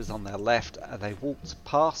tree was on their left, they walked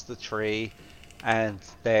past the tree, and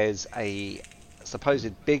there's a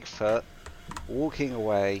supposed Bigfoot walking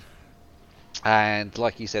away, and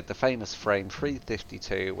like you said, the famous frame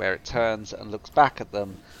 352 where it turns and looks back at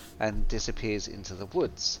them and disappears into the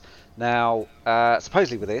woods. Now,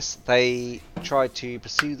 supposedly with this, they tried to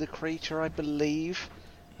pursue the creature, I believe.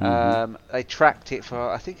 They tracked it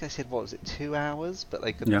for, I think they said, what was it, 2 hours, but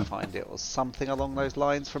they couldn't find it, or something along those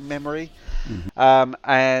lines from memory.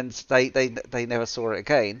 And they never saw it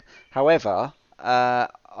again. However,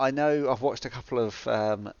 I know I've watched a couple of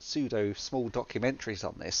pseudo small documentaries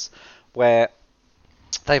on this, where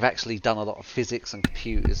they've actually done a lot of physics and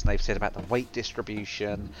computers, and they've said about the weight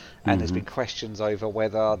distribution, and there's been questions over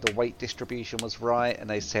whether the weight distribution was right, and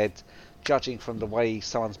they said, judging from the way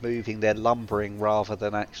someone's moving, they're lumbering rather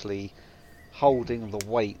than actually holding the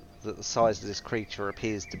weight that the size of this creature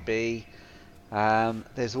appears to be.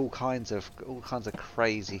 There's all kinds of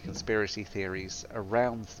crazy conspiracy theories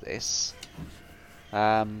around this.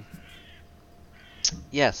 So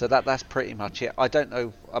that's pretty much it. I don't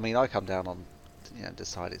know. I mean, I come down on,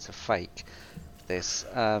 decide it's a fake. This.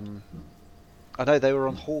 I know they were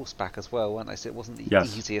on horseback as well, weren't they? So it wasn't the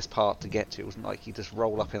easiest part to get to. It wasn't like you just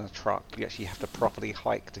roll up in a truck. You actually have to properly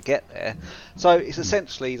hike to get there. So it's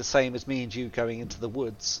essentially the same as me and you going into the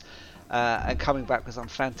woods and coming back with some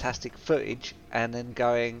fantastic footage and then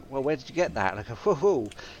going, well, where did you get that? And I go, whoa,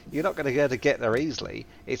 you're not going to be able to get there easily.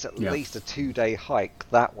 It's at least a 2-day hike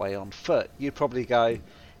that way on foot. You'd probably go,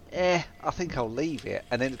 I think I'll leave it.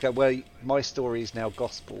 And then go, well, my story is now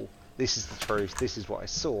gospel. This is the truth. This is what I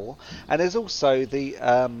saw. And there's also the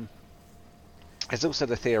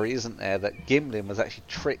theory, isn't there, that Gimlin was actually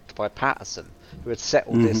tricked by Patterson, who had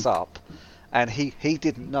settled this up, and he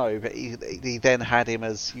didn't know, but he then had him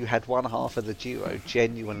as, you had one half of the duo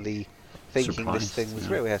genuinely thinking this thing was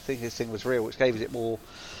real. Yeah, thinking this thing was real, which gave it more,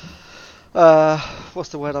 what's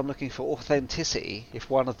the word I'm looking for? Authenticity. If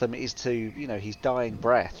one of them is to, his dying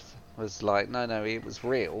breath was like, no, it was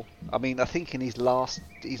real. I mean, I think in his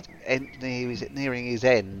nearing his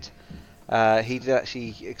end, he did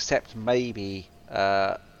actually accept maybe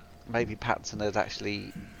Patterson had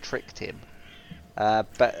actually tricked him.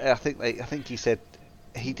 But I think he said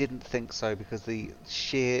he didn't think so because the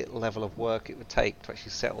sheer level of work it would take to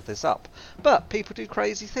actually settle this up. But people do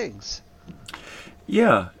crazy things.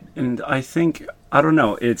 Yeah, and I think, I don't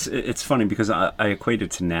know, it's funny because I equate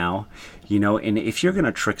it to now, and if you're going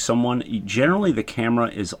to trick someone, generally the camera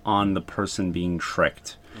is on the person being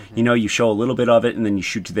tricked. You show a little bit of it and then you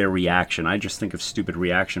shoot to their reaction. I just think of stupid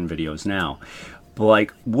reaction videos now.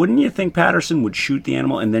 But, wouldn't you think Patterson would shoot the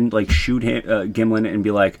animal and then, shoot Gimlin and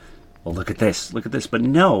be like, well, look at this. But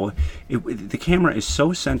no, the camera is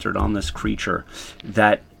so centered on this creature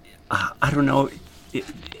that, I don't know,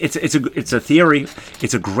 it's a theory.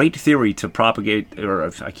 It's a great theory to propagate,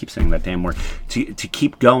 or I keep saying that damn word, to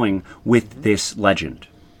keep going with this legend,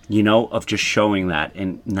 of just showing that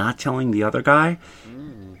and not telling the other guy.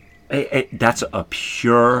 That's a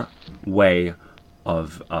pure way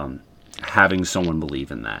of having someone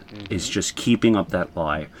believe in that. Is just keeping up that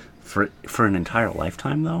lie for an entire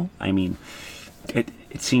lifetime, though. I mean, it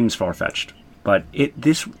seems far-fetched. But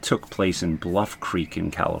this took place in Bluff Creek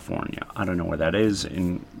in California. I don't know where that is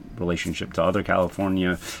in relationship to other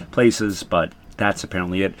California places, but that's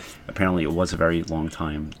apparently it. Apparently it was a very long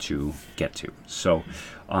time to get to. So,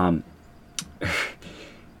 the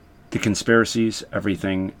conspiracies,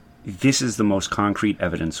 everything, this is the most concrete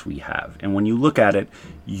evidence we have. And when you look at it,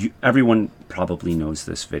 everyone probably knows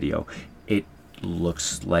this video. It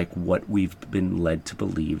looks like what we've been led to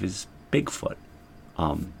believe is Bigfoot.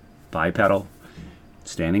 Bipedal,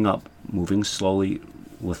 standing up, moving slowly,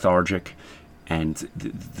 lethargic, and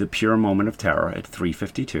the pure moment of terror at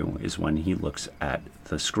 3:52 is when he looks at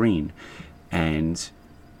the screen. And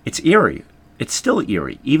it's eerie. It's still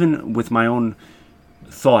eerie. Even with my own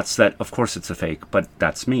thoughts that, of course, it's a fake, but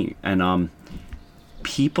that's me. And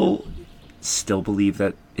people still believe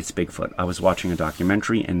that it's Bigfoot. I was watching a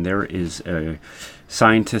documentary, and there is a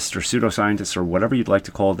scientist or pseudoscientist or whatever you'd like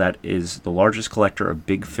to call that is the largest collector of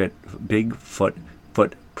Bigfoot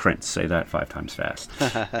footprints. Say that 5 times fast.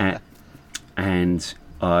 and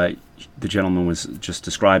the gentleman was just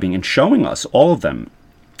describing and showing us all of them.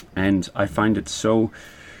 And I find it so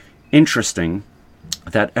interesting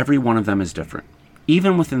that every one of them is different.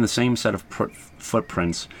 Even within the same set of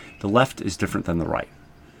footprints, the left is different than the right.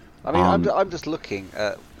 I mean, I'm just looking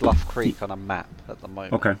at Bluff Creek on a map at the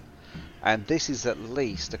moment. Okay. And this is at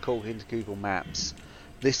least, according to Google Maps,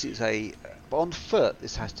 this is on foot,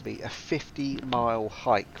 this has to be a 50-mile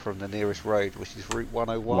hike from the nearest road, which is Route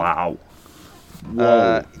 101. Wow.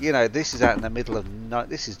 Whoa. This is out in the middle of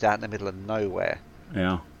nowhere.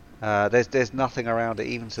 Yeah. There's nothing around it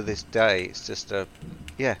even to this day. It's just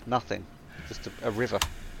nothing. Just a river.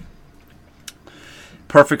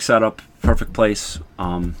 Perfect setup, perfect place.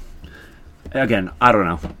 Again, I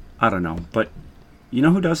don't know. But you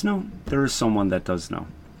know who does know? There is someone that does know.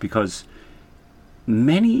 Because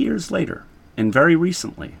many years later, and very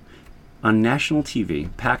recently, on national TV,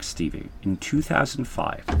 PAX TV, in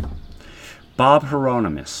 2005, Bob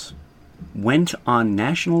Hieronymus went on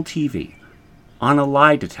national TV on a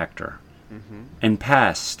lie detector and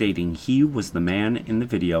passed, stating he was the man in the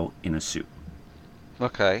video in a suit.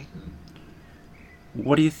 Okay.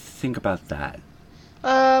 What do you think about that?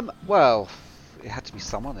 Well, it had to be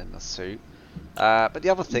someone in the suit. But the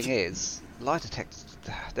other thing is, lie detectors,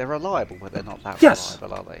 they're reliable, but they're not that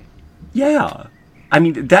reliable, are they? Yeah. I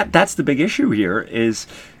mean, that's the big issue here is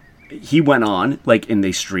he went on, and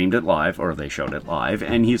they streamed it live, or they showed it live,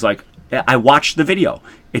 and he's like, I watched the video.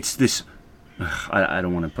 It's this... I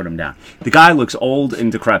don't want to put him down. The guy looks old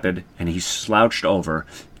and decrepit, and he's slouched over,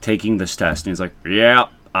 taking this test, and he's like, yeah,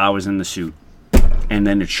 I was in the suit. And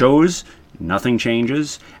then it shows, nothing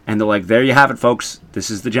changes, and they're like, there you have it, folks.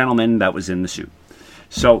 This is the gentleman that was in the suit.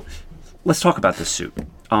 So, let's talk about this suit.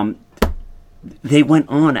 They went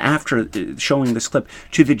on after showing this clip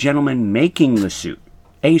to the gentleman making the suit.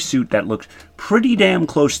 A suit that looked pretty damn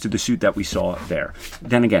close to the suit that we saw there.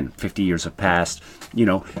 Then again, 50 years have passed.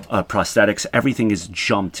 Prosthetics, everything is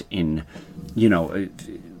jumped in,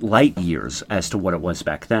 light years as to what it was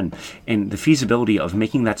back then. And the feasibility of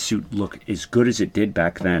making that suit look as good as it did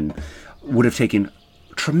back then would have taken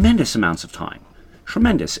tremendous amounts of time.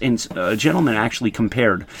 Tremendous. And a gentleman actually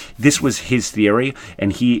compared, this was his theory,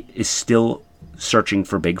 and he is still searching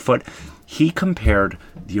for Bigfoot. He compared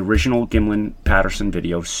the original Gimlin-Patterson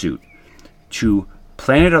video suit to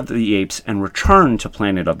Planet of the Apes and Return to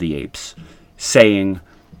Planet of the Apes, saying,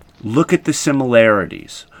 look at the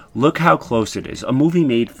similarities. Look how close it is. A movie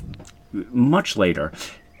made much later,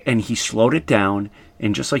 and he slowed it down,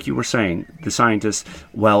 and just like you were saying, the scientist,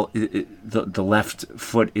 the left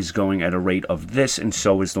foot is going at a rate of this, and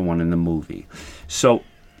so is the one in the movie. So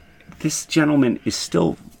this gentleman is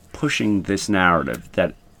still pushing this narrative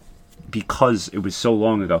that because it was so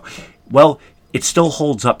long ago, it still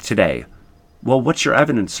holds up today. Well, what's your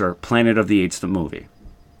evidence, sir? Planet of the Apes, the movie.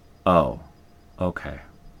 Oh, okay.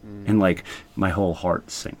 And my whole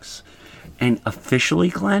heart sinks. And officially,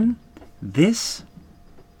 Glenn, this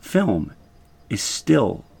film is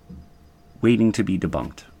still waiting to be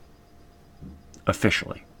debunked.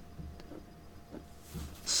 Officially.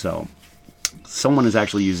 So, someone is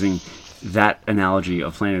actually using that analogy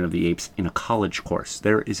of Planet of the Apes in a college course.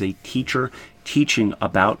 There is a teacher teaching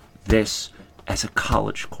about this as a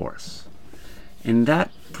college course. And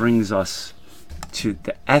that brings us to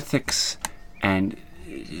the ethics and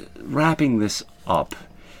wrapping this up.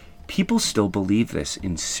 People still believe this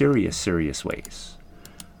in serious, serious ways.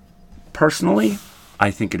 Personally,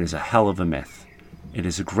 I think it is a hell of a myth. It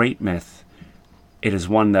is a great myth. It is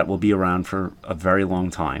one that will be around for a very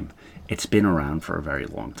long time. It's been around for a very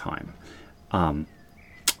long time.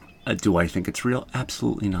 Do I think it's real?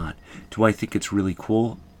 Absolutely not. Do I think it's really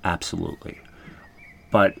cool? Absolutely.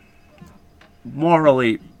 But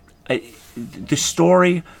morally, the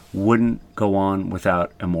story wouldn't go on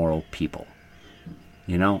without immoral people,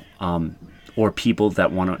 or people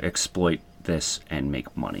that want to exploit this and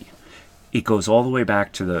make money. It goes all the way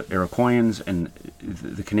back to the Iroquoians and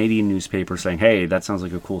the Canadian newspaper saying, hey, that sounds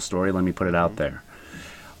like a cool story, let me put it out there.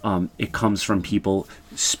 It comes from people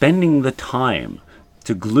spending the time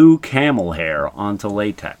to glue camel hair onto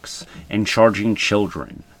latex and charging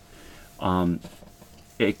children.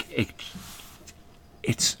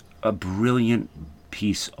 It's a brilliant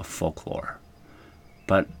piece of folklore,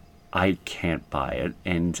 but I can't buy it.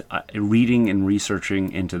 And reading and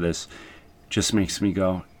researching into this, just makes me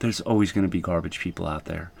go, there's always going to be garbage people out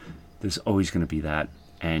there. There's always going to be that.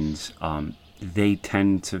 And they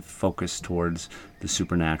tend to focus towards the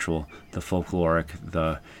supernatural, the folkloric,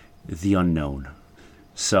 the unknown.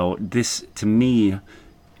 So this, to me,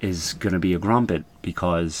 is going to be a grumpet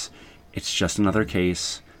because it's just another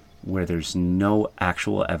case where there's no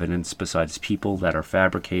actual evidence besides people that are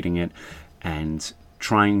fabricating it and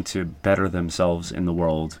trying to better themselves in the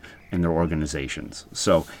world and their organizations.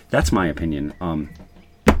 So that's my opinion.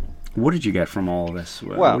 What did you get from all of this?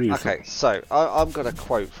 Well, okay, so I'm going to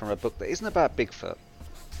quote from a book that isn't about Bigfoot,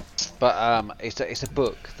 but it's a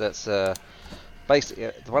book that's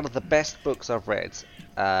basically one of the best books I've read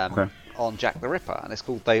on Jack the Ripper, and it's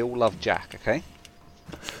called They All Love Jack, okay?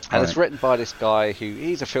 And it's written by this guy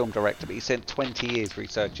he's a film director, but he spent 20 years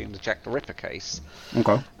researching the Jack the Ripper case.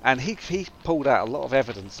 Okay. And he pulled out a lot of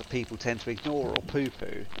evidence that people tend to ignore or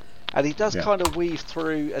poo-poo. And he does kind of weave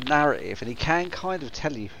through a narrative, and he can kind of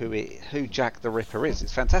tell you who Jack the Ripper is.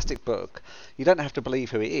 It's a fantastic book. You don't have to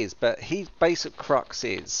believe who it is, but his basic crux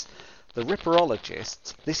is the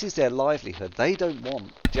Ripperologists, this is their livelihood. They don't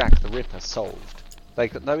want Jack the Ripper solved.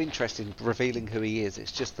 They've got no interest in revealing who he is.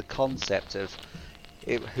 It's just the concept of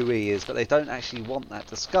who he is, but they don't actually want that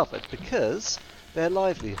discovered because their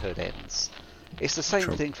livelihood ends. It's the same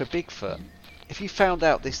thing for Bigfoot. If you found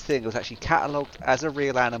out this thing was actually catalogued as a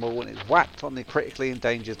real animal and it's whacked on the critically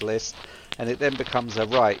endangered list, and it then becomes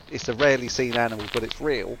it's a rarely seen animal but it's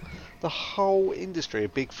real, the whole industry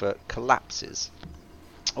of Bigfoot collapses.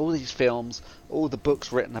 All these films, all the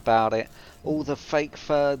books written about it, all the fake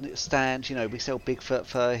fur stands, we sell Bigfoot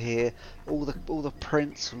fur here, all the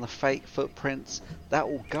prints from the fake footprints, that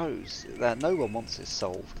all goes. No one wants it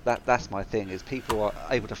solved. That's my thing, is people are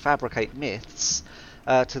able to fabricate myths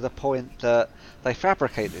to the point that they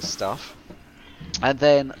fabricate this stuff and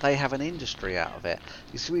then they have an industry out of it.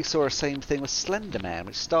 You see, we saw the same thing with Slender Man,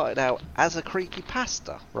 which started out as a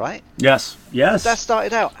creepypasta, right? Yes. That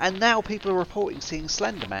started out, and now people are reporting seeing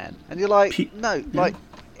Slender Man, and you're like,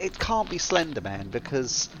 it can't be Slender Man,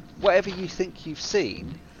 because whatever you think you've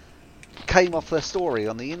seen came off their story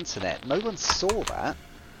on the internet. No one saw that.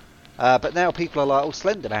 But now people are like, oh,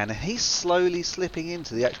 Slender Man, and he's slowly slipping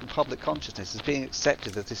into the actual public consciousness as being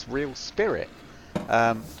accepted as this real spirit,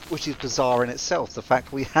 which is bizarre in itself. The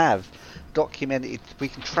fact we have documented, we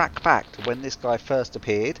can track back to when this guy first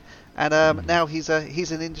appeared, and now he's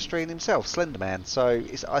an industry in himself, Slender Man. So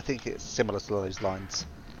I think it's similar to those lines.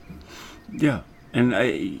 Yeah, and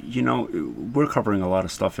we're covering a lot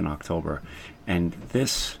of stuff in October, and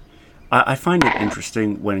this, I find it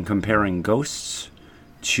interesting when comparing ghosts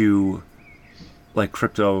to like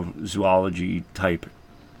cryptozoology type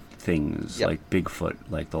things, like Bigfoot,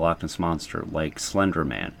 like the Loch Ness Monster, like Slender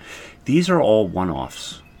Man. These are all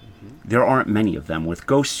one-offs. There aren't many of them. With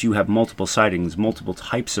ghosts, you have multiple sightings, multiple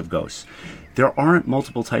types of ghosts. There aren't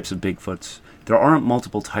multiple types of Bigfoots. There aren't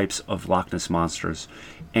multiple types of Loch Ness Monsters.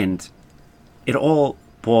 And it all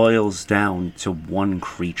boils down to one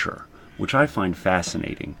creature, which I find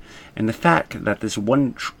fascinating. And the fact that this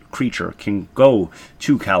one creature can go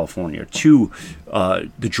to California, to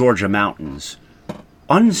the Georgia mountains,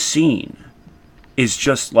 unseen, is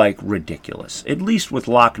just like ridiculous. At least with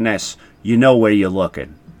Loch Ness, you know where you're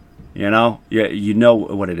looking. You know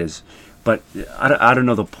what it is. But I don't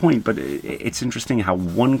know the point, but it's interesting how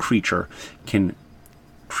one creature can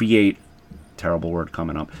create, terrible word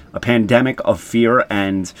coming up, a pandemic of fear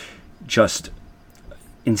and just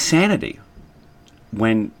insanity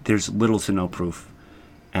when there's little to no proof.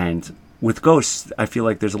 And with ghosts, I feel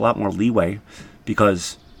like there's a lot more leeway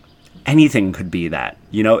because anything could be that.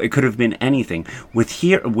 It could have been anything.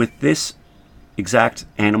 With this exact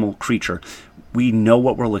animal creature, we know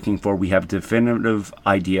what we're looking for. We have a definitive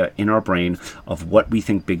idea in our brain of what we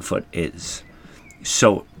think Bigfoot is.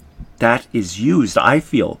 So that is used, I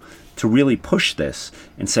feel, to really push this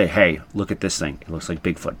and say, hey, look at this thing. It looks like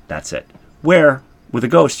Bigfoot. That's it. Where, with a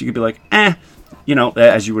ghost, you could be like,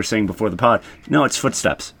 as you were saying before the pod, no, it's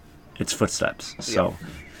footsteps. It's footsteps. So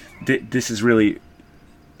this is really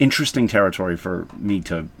interesting territory for me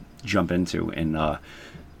to jump into. And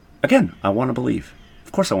again, I want to believe.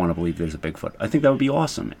 Of course I want to believe there's a Bigfoot. I think that would be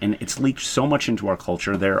awesome. And it's leaked so much into our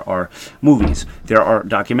culture. There are movies. There are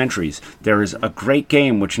documentaries. There is a great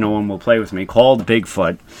game, which no one will play with me, called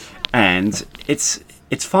Bigfoot. And it's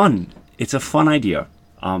fun. It's a fun idea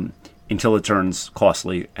until it turns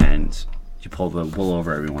costly and you pull the wool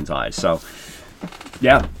over everyone's eyes. So,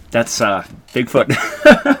 yeah, that's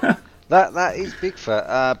Bigfoot. That is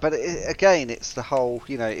Bigfoot, but again, it's the whole,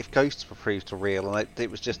 if ghosts were proved to real and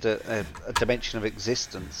it was just a dimension of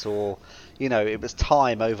existence, or, it was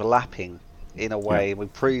time overlapping, in a way, and we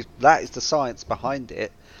proved that is the science behind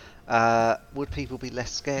it, would people be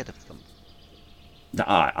less scared of them?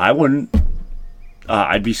 I wouldn't.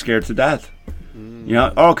 I'd be scared to death. You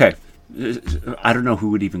know, okay. I don't know who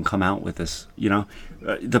would even come out with this. You know,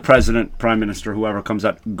 the president, prime minister, whoever comes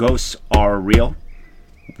out, ghosts are real.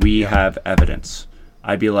 We have evidence.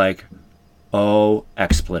 I'd be like, oh,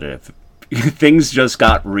 expletive. Things just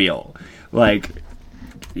got real. Like,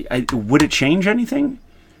 would it change anything?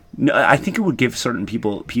 No, I think it would give certain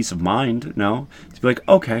people peace of mind. No, to be like,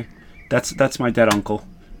 okay, that's my dead uncle.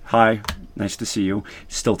 Hi, nice to see you.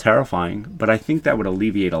 Still terrifying, but I think that would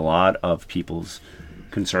alleviate a lot of people's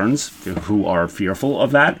concerns who are fearful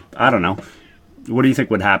of that. I don't know. What do you think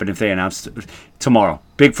would happen if they announced tomorrow,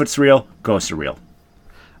 Bigfoot's real, ghosts are real?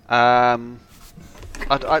 I'd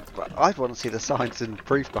want to see the science and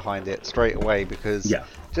proof behind it straight away, because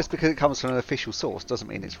just because it comes from an official source doesn't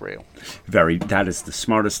mean it's real. That is the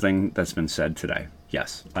smartest thing that's been said today.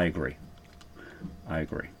 Yes, I agree.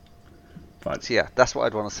 But so yeah, that's what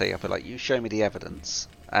I'd want to see. I'd be like, you show me the evidence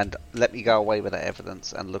and let me go away with that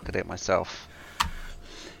evidence and look at it myself.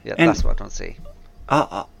 Yeah, and that's what I'd want to see.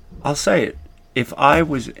 I'll say it. If I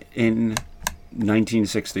was in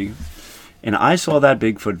 1960 and I saw that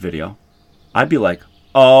Bigfoot video, I'd be like,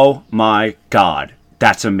 oh my God,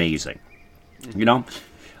 that's amazing. You know,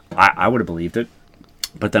 I would have believed it.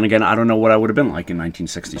 But then again, I don't know what I would have been like in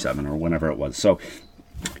 1967 or whenever it was. So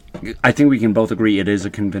I think we can both agree it is a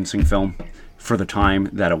convincing film for the time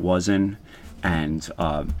that it was in. And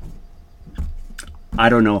I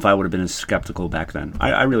don't know if I would have been as skeptical back then.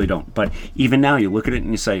 I really don't. But even now, you look at it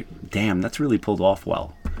and you say, damn, that's really pulled off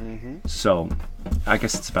well. Mm-hmm. So I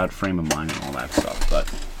guess it's about frame of mind and all that stuff. But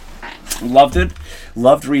loved it.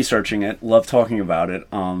 Loved researching it. Loved talking about it.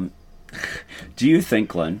 Do you think,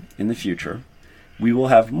 Glenn, in the future, we will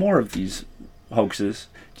have more of these hoaxes?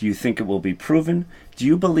 Do you think it will be proven? Do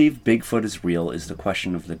you believe Bigfoot is real is the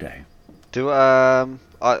question of the day.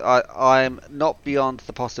 I'm not beyond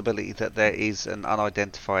the possibility that there is an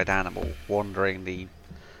unidentified animal wandering the...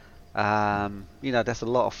 there's a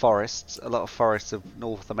lot of forests of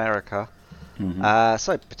North America. Mm-hmm.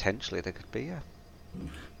 So potentially there could be, yeah.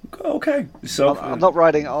 Okay. So I'm not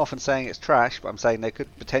writing it off and saying it's trash, but I'm saying there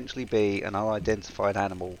could potentially be an unidentified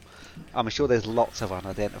animal. I'm sure there's lots of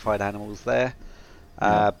unidentified animals there,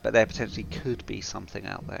 but there potentially could be something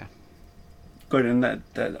out there. Good, and that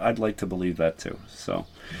I'd like to believe that too. So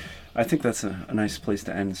I think that's a nice place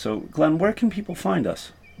to end. So Glenn, where can people find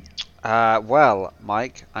us? Well,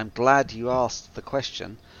 Mike, I'm glad you asked the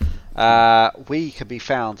question. We can be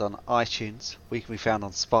found on iTunes. We can be found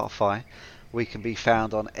on Spotify. We can be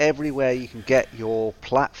found on everywhere you can get your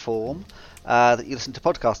platform that you listen to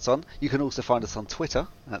podcasts on. You can also find us on Twitter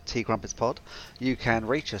at tgrumpetspod. You can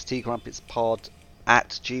reach us,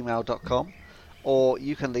 tgrumpetspod@gmail.com. Or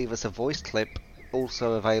you can leave us a voice clip,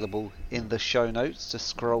 also available in the show notes. Just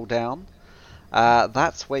scroll down.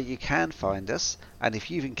 That's where you can find us. And if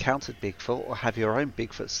you've encountered Bigfoot or have your own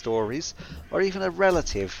Bigfoot stories, or even a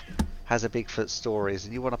relative has a Bigfoot stories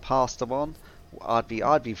and you want to pass them on, I'd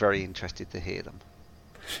be very interested to hear them.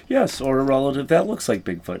 Yes, or a relative that looks like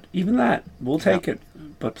Bigfoot. Even that, we'll take it.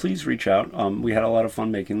 But please reach out. We had a lot of fun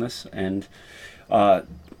making this, and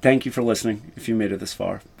thank you for listening if you made it this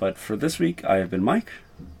far. But for this week, I have been Mike.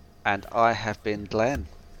 And I have been Glenn.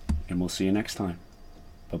 And we'll see you next time.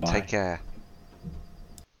 Bye-bye. Take care.